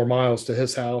few more miles to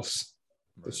his house.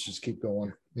 Let's just keep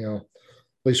going. At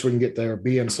least we can get there,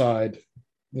 be inside,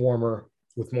 warmer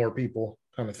with more people,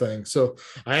 kind of thing. So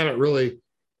I haven't really,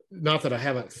 not that I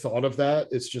haven't thought of that.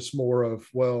 It's just more of,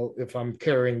 well, if I'm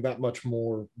carrying that much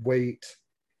more weight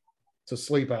to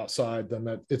sleep outside, then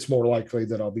that it's more likely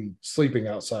that I'll be sleeping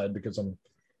outside because I'm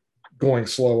going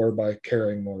slower by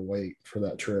carrying more weight for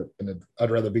that trip. And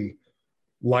I'd rather be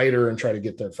lighter and try to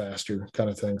get there faster, kind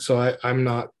of thing. So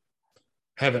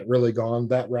haven't really gone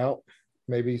that route.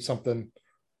 Maybe something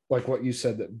like what you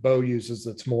said that Bo uses,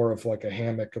 that's more of like a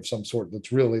hammock of some sort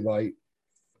that's really light,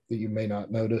 that you may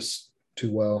not notice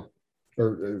too well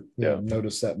or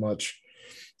notice that much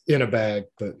in a bag,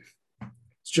 but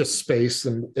it's just space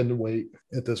and weight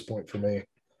at this point for me.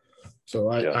 So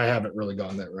I haven't really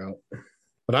gone that route.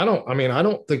 But I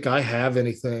don't think I have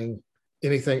anything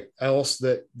else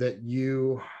that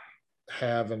you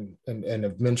have and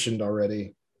have mentioned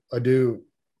already. I do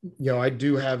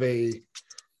have a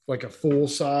full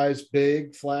size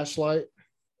big flashlight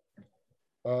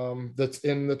that's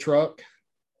in the truck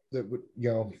that would,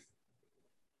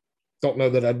 don't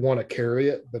know that I'd want to carry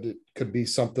it, but it could be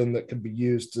something that could be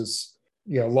used as,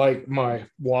 like my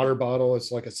water bottle.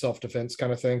 It's like a self-defense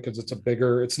kind of thing, because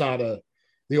it's not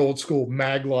the old school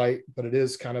mag light, but it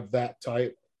is kind of that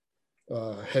type,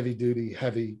 heavy duty,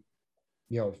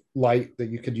 light that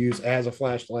you could use as a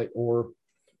flashlight, or,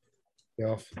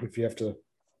 if you have to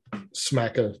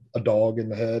smack a dog in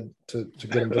the head to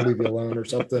get him to leave you alone or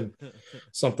something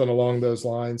along those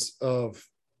lines of,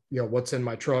 what's in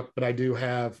my truck. But I do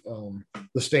have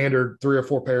the standard 3 or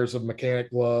 4 pairs of mechanic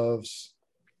gloves,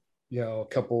 a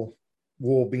couple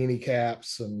wool beanie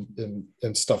caps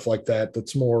and stuff like that.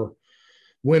 That's more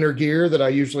winter gear that I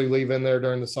usually leave in there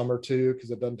during the summer too, because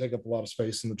it doesn't take up a lot of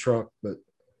space in the truck. But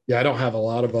yeah, I don't have a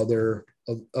lot of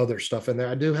other stuff in there.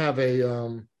 I do have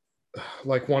a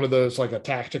like one of those, like a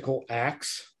tactical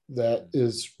axe that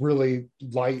is really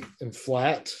light and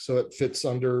flat, so it fits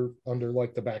under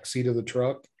like the back seat of the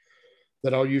truck,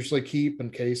 that I'll usually keep in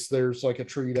case there's like a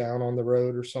tree down on the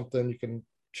road or something. You can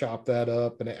chop that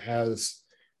up, and it has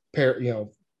paracord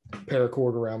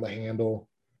around the handle.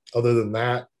 Other than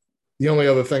that, the only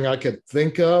other thing I could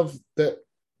think of that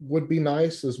would be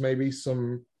nice is maybe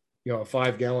some, a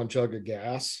 5-gallon jug of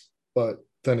gas. But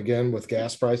then again, with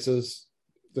gas prices,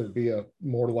 there'd be a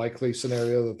more likely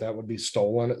scenario that would be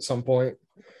stolen at some point.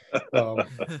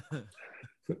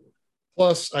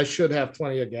 Plus, I should have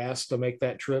plenty of gas to make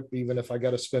that trip, even if I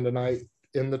got to spend a night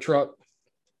in the truck,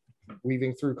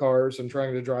 weaving through cars and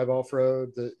trying to drive off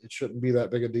road. That it shouldn't be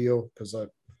that big a deal, because I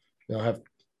have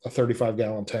a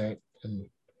 35-gallon tank, and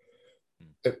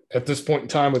at this point in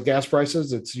time with gas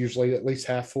prices, it's usually at least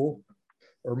half full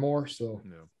or more. So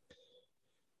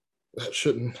that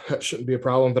shouldn't be a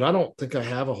problem. But I don't think I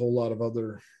have a whole lot of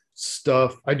other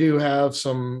stuff. I do have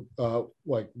some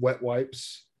like wet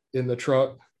wipes in the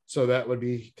truck, so that would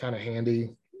be kind of handy.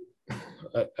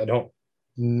 I don't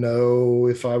know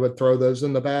if I would throw those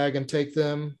in the bag and take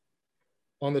them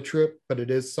on the trip, but it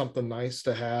is something nice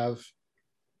to have.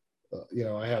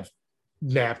 I have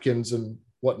napkins and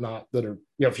whatnot that are,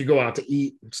 if you go out to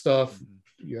eat and stuff,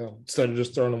 instead of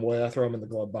just throwing them away, I throw them in the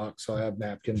glove box. So I have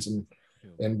napkins and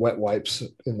wet wipes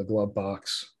in the glove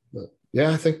box. But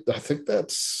yeah, I think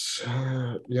that's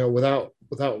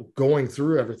without going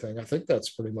through everything, I think that's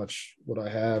pretty much what I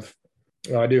have.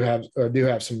 I do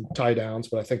have some tie downs,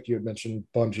 but I think you had mentioned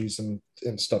bungees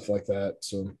and stuff like that.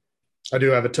 So I do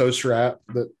have a tow strap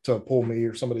to pull me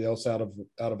or somebody else out of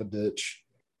a ditch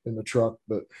in the truck,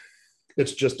 but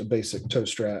it's just a basic tow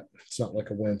strap. It's not like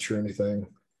a winch or anything.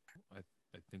 I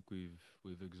think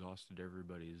we've exhausted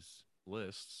everybody's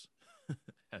lists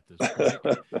at this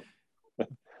point.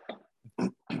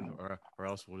 or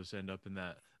else we'll just end up in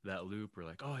that loop. We're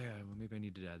like, oh yeah, well, maybe I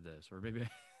need to add this, or maybe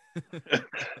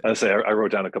I say I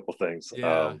wrote down a couple things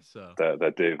so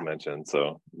that Dave mentioned,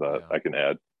 so that I can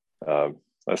add.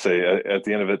 I say at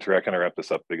the end of it, to kind of wrap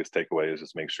this up, biggest takeaway is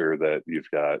just make sure that you've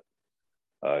got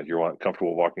you want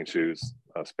comfortable walking shoes,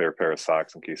 a spare pair of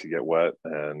socks in case you get wet,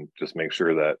 and just make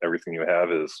sure that everything you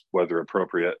have is weather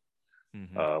appropriate.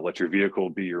 Let your vehicle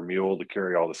be your mule to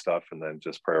carry all the stuff, and then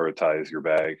just prioritize your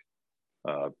bag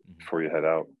before you head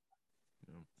out.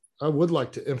 I would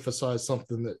like to emphasize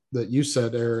something that you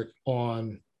said, Eric,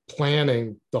 on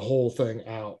planning the whole thing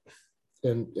out.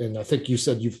 And I think you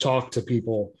said you've talked to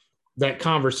people. That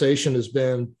conversation has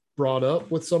been brought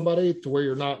up with somebody to where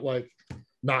you're not like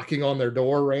knocking on their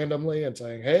door randomly and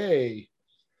saying, hey,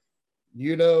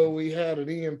 we had an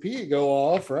EMP go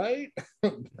off, right?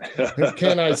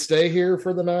 Can I stay here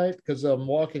for the night? Because I'm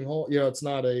walking home. It's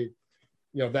not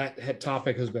that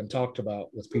topic has been talked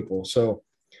about with people. So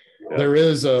there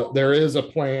is a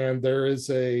plan.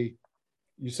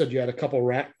 You said you had a couple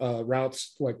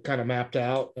routes like kind of mapped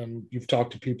out, and you've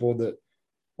talked to people that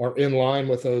are in line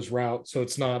with those routes. So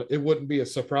it wouldn't be a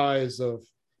surprise of,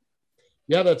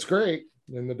 yeah, that's great.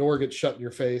 And the door gets shut in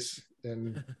your face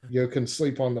and you can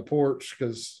sleep on the porch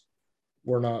because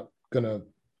we're not going to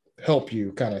help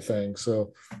you, kind of thing.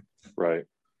 So, right.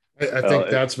 I think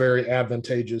that's very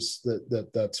advantageous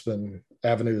that's been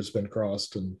avenue has been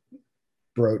crossed and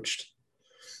broached.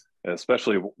 And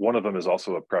especially one of them is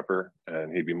also a prepper,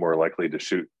 and he'd be more likely to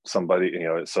shoot somebody,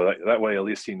 so that way at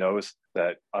least he knows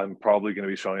that I'm probably going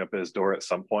to be showing up at his door at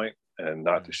some point and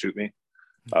not to shoot me.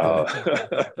 But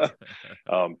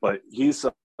he's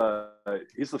the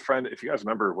friend. If you guys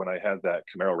remember when I had that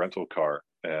Camaro rental car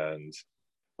and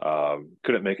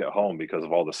couldn't make it home because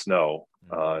of all the snow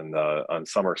on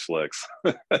summer slicks.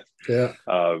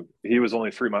 He was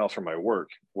only 3 miles from my work.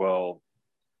 Well,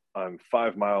 I'm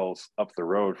 5 miles up the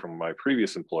road from my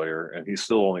previous employer, and he's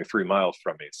still only 3 miles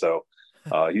from me. So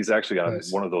he's actually on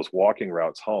one of those walking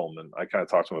routes home. And I kind of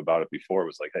talked to him about it before. It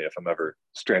was like, hey, if I'm ever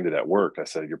stranded at work, I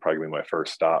said, you're probably going to be my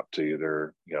first stop to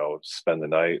either, spend the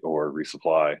night or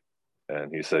resupply.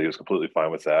 And he said he was completely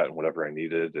fine with that and whatever I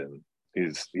needed. And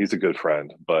he's a good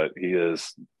friend, but he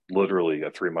is literally a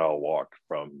 3 mile walk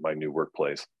from my new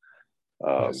workplace.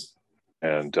 And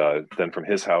then from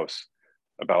his house,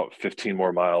 about 15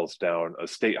 more miles down a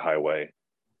state highway,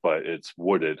 but it's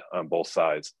wooded on both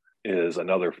sides, is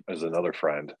another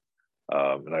friend.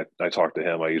 And I talked to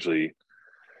him.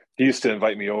 He used to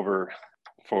invite me over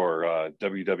for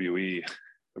WWE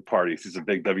parties. He's a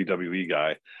big WWE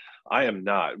guy. I am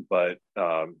not, but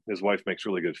his wife makes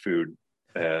really good food,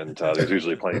 and there's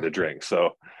usually plenty to drink.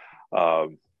 So I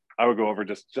would go over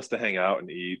just to hang out and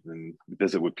eat and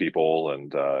visit with people.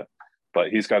 And but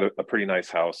he's got a pretty nice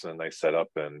house and a nice setup.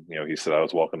 And he said I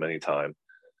was welcome anytime.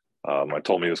 I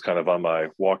told him he was kind of on my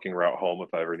walking route home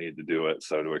if I ever need to do it.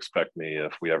 So to expect me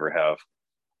if we ever have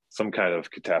some kind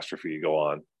of catastrophe go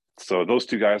on. So those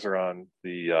two guys are on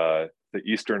the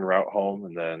eastern route home,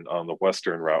 and then on the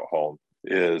western route home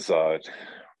is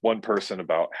one person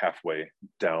about halfway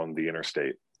down the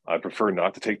interstate. I prefer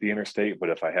not to take the interstate, but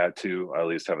if I had to, I at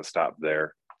least have a stop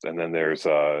there. And then there's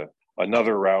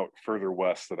another route further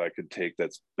west that I could take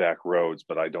that's back roads,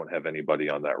 but I don't have anybody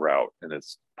on that route, and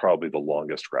it's probably the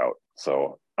longest route.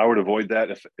 So I would avoid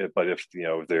that if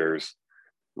there's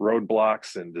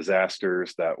roadblocks and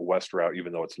disasters, that west route,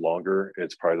 even though it's longer,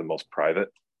 it's probably the most private,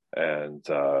 and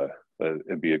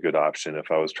it'd be a good option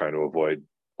if I was trying to avoid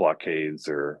blockades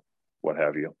or what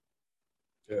have you.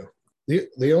 Yeah.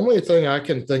 The only thing I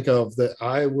can think of that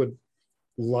I would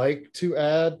like to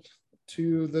add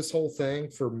to this whole thing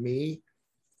for me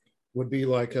would be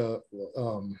like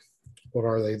what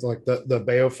are they, like the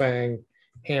Baofeng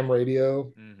ham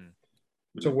radio,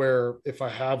 to where if I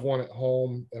have one at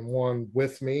home and one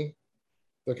with me,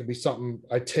 there could be something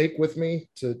I take with me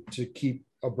to keep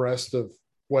abreast of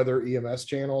weather EMS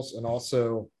channels. And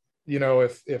also,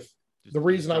 if the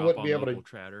reason I wouldn't be able to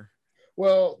chatter.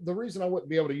 Well, the reason I wouldn't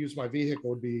be able to use my vehicle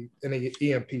would be an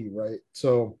EMP, right?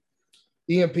 So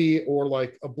EMP or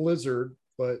like a blizzard,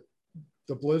 but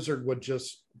the blizzard would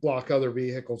just block other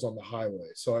vehicles on the highway.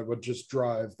 So I would just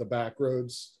drive the back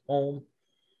roads home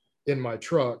in my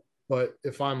truck. But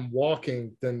if I'm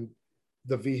walking, then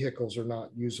the vehicles are not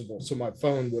usable. So my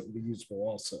phone wouldn't be usable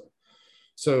also.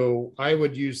 So I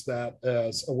would use that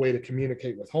as a way to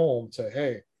communicate with home, say,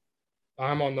 hey,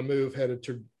 I'm on the move headed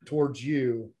towards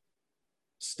you.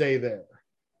 Stay there.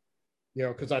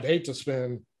 Because I'd hate to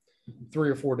spend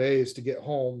 3 or 4 days to get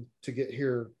home, to get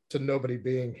here, to nobody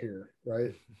being here,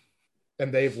 right?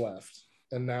 And they've left.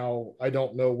 And now I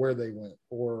don't know where they went,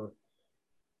 or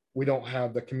we don't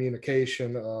have the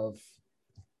communication of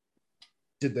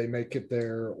did they make it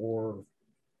there, or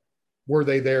were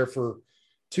they there for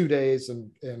 2 days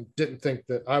and didn't think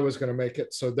that I was going to make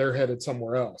it, so they're headed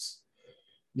somewhere else,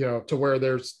 to where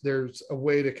there's a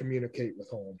way to communicate with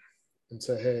home and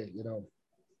say, hey,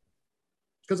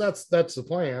 because that's the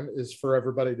plan, is for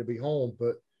everybody to be home.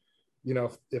 But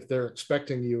if they're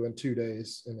expecting you in 2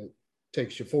 days and it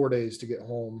takes you 4 days to get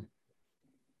home,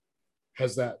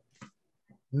 has that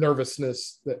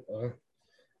nervousness that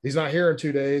he's not here in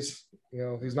 2 days,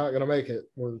 he's not going to make it,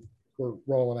 we're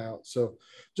rolling out. So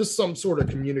just some sort of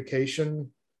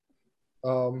communication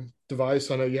device.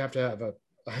 I know you have to have a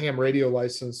ham radio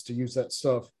license to use that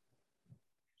stuff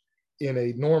in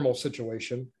a normal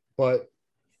situation, but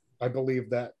I believe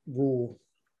that rule,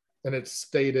 and it's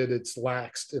stated, it's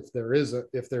laxed if there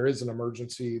is an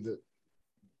emergency, that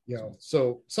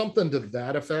so something to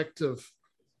that effect of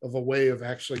a way of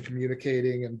actually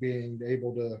communicating and being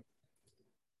able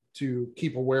to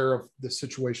keep aware of the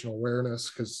situational awareness.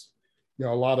 Because a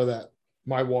lot of that,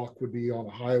 my walk would be on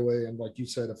a highway, and like you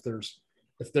said, if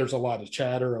there's a lot of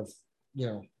chatter of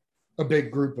a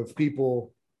big group of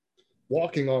people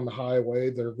walking on the highway,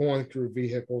 they're going through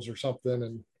vehicles or something,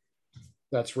 and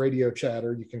that's radio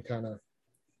chatter, you can kind of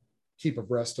keep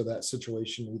abreast of that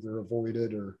situation, either avoid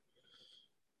it or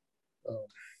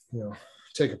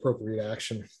take appropriate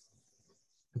action,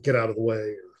 get out of the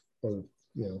way, or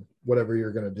whatever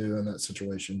you're going to do in that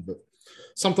situation. But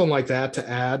something like that to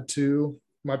add to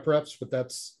my preps, but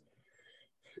that's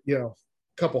a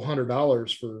couple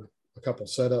 $100 for a couple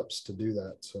setups to do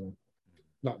that. So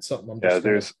not something I'm just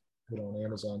going to put on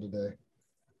Amazon today.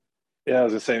 Yeah, I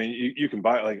was just saying, you can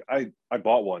buy, like, I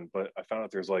bought one, but I found out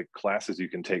there's like classes you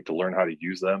can take to learn how to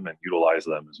use them and utilize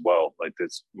them as well. Like,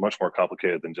 it's much more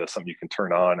complicated than just something you can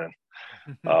turn on,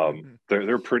 and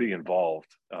they're pretty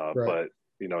involved. Right.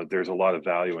 But there's a lot of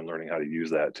value in learning how to use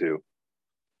that too.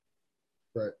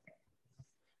 Right.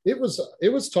 It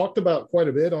was talked about quite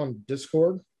a bit on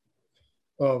Discord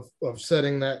of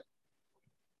setting that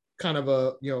kind of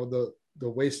the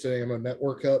wasted ammo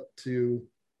network up to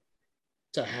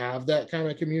have that kind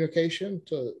of communication.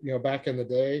 To back in the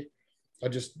day, I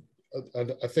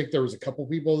think there was a couple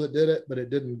people that did it, but it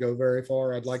didn't go very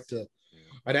far.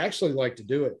 I'd actually like to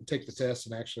do it and take the test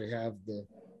and actually have the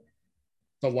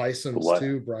license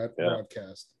to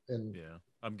broadcast. And yeah,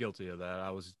 I'm guilty of that.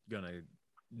 I was gonna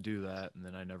do that, and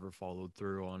then I never followed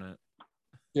through on it.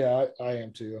 Yeah, I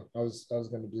am too. I was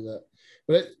going to do that,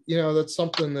 but that's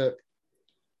something that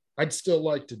I'd still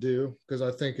like to do, because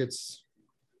I think it's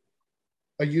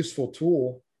a useful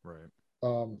tool. Right.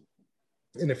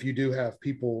 And if you do have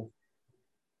people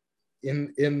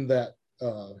in that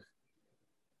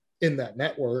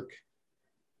network,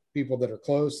 people that are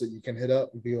close that you can hit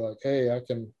up and be like, hey, I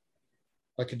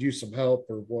could use some help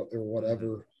or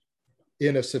whatever,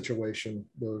 in a situation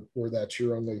where that's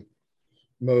your only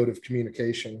mode of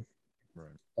communication.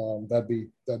 Right. That'd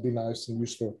be nice and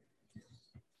useful.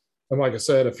 And like I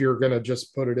said, if you're going to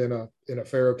just put it in a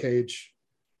Faro cage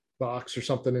box or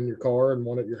something in your car and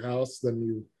one at your house,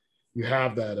 then you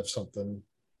have that if something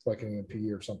like an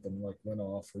EMP or something like went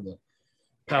off, or the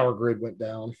power grid went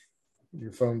down,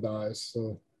 your phone dies.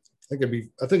 So I think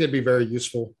it'd be very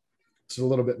useful. It's a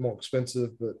little bit more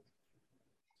expensive, but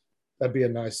that'd be a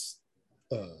nice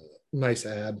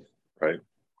ad. Right.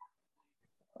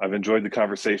 I've enjoyed the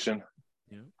conversation.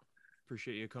 Yeah.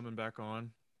 Appreciate you coming back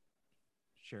on,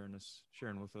 sharing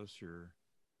with us your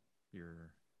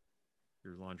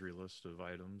laundry list of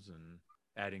items and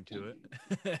adding to it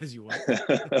as you want.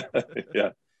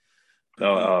 Yeah.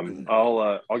 No,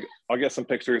 I'll get some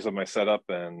pictures of my setup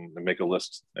and make a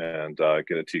list and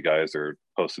get it to you guys, or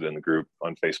post it in the group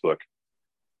on Facebook,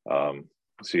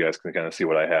 so you guys can kind of see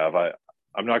what I have.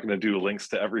 I'm not going to do links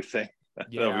to everything.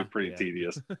 That'll be pretty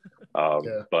tedious.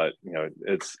 But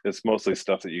it's mostly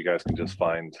stuff that you guys can just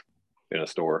find in a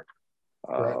store.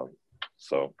 Right.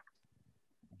 So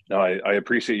no, I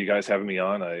appreciate you guys having me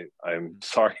on. I'm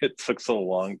sorry it took so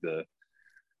long to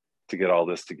get all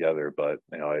this together, but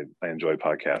I enjoy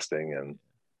podcasting, and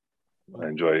I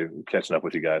enjoy catching up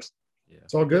with you guys. Yeah,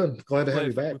 it's all good. Glad to have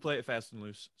you back. We play it fast and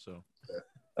loose, so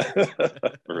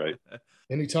right.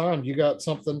 Anytime you got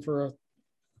something for a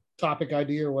topic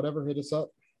idea or whatever, hit us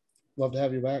up. Love to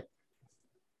have you back.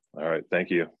 All right, thank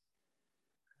you.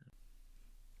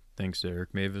 Thanks to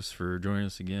Eric Mavis for joining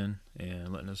us again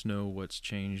and letting us know what's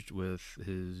changed with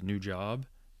his new job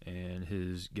and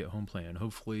his get home plan.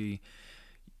 Hopefully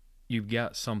you've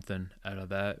got something out of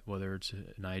that, whether it's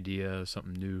an idea,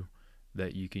 something new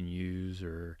that you can use,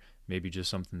 or maybe just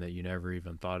something that you never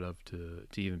even thought of to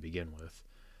even begin with.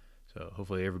 So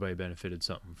hopefully everybody benefited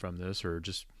something from this, or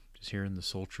just hearing the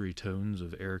sultry tones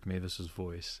of Eric Mavis's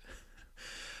voice.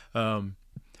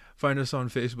 Find us on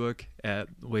Facebook at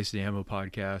Wasted Ammo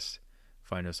Podcast.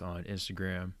 Find us on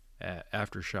Instagram at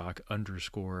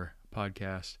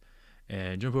aftershock_podcast.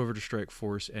 And jump over to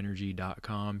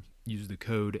strikeforceenergy.com. Use the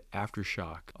code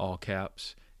AFTERSHOCK, all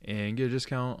caps, and get a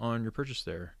discount on your purchase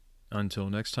there. Until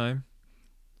next time,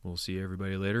 we'll see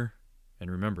everybody later.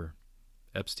 And remember,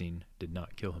 Epstein did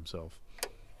not kill himself.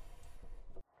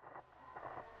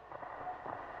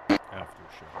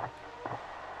 Aftershock.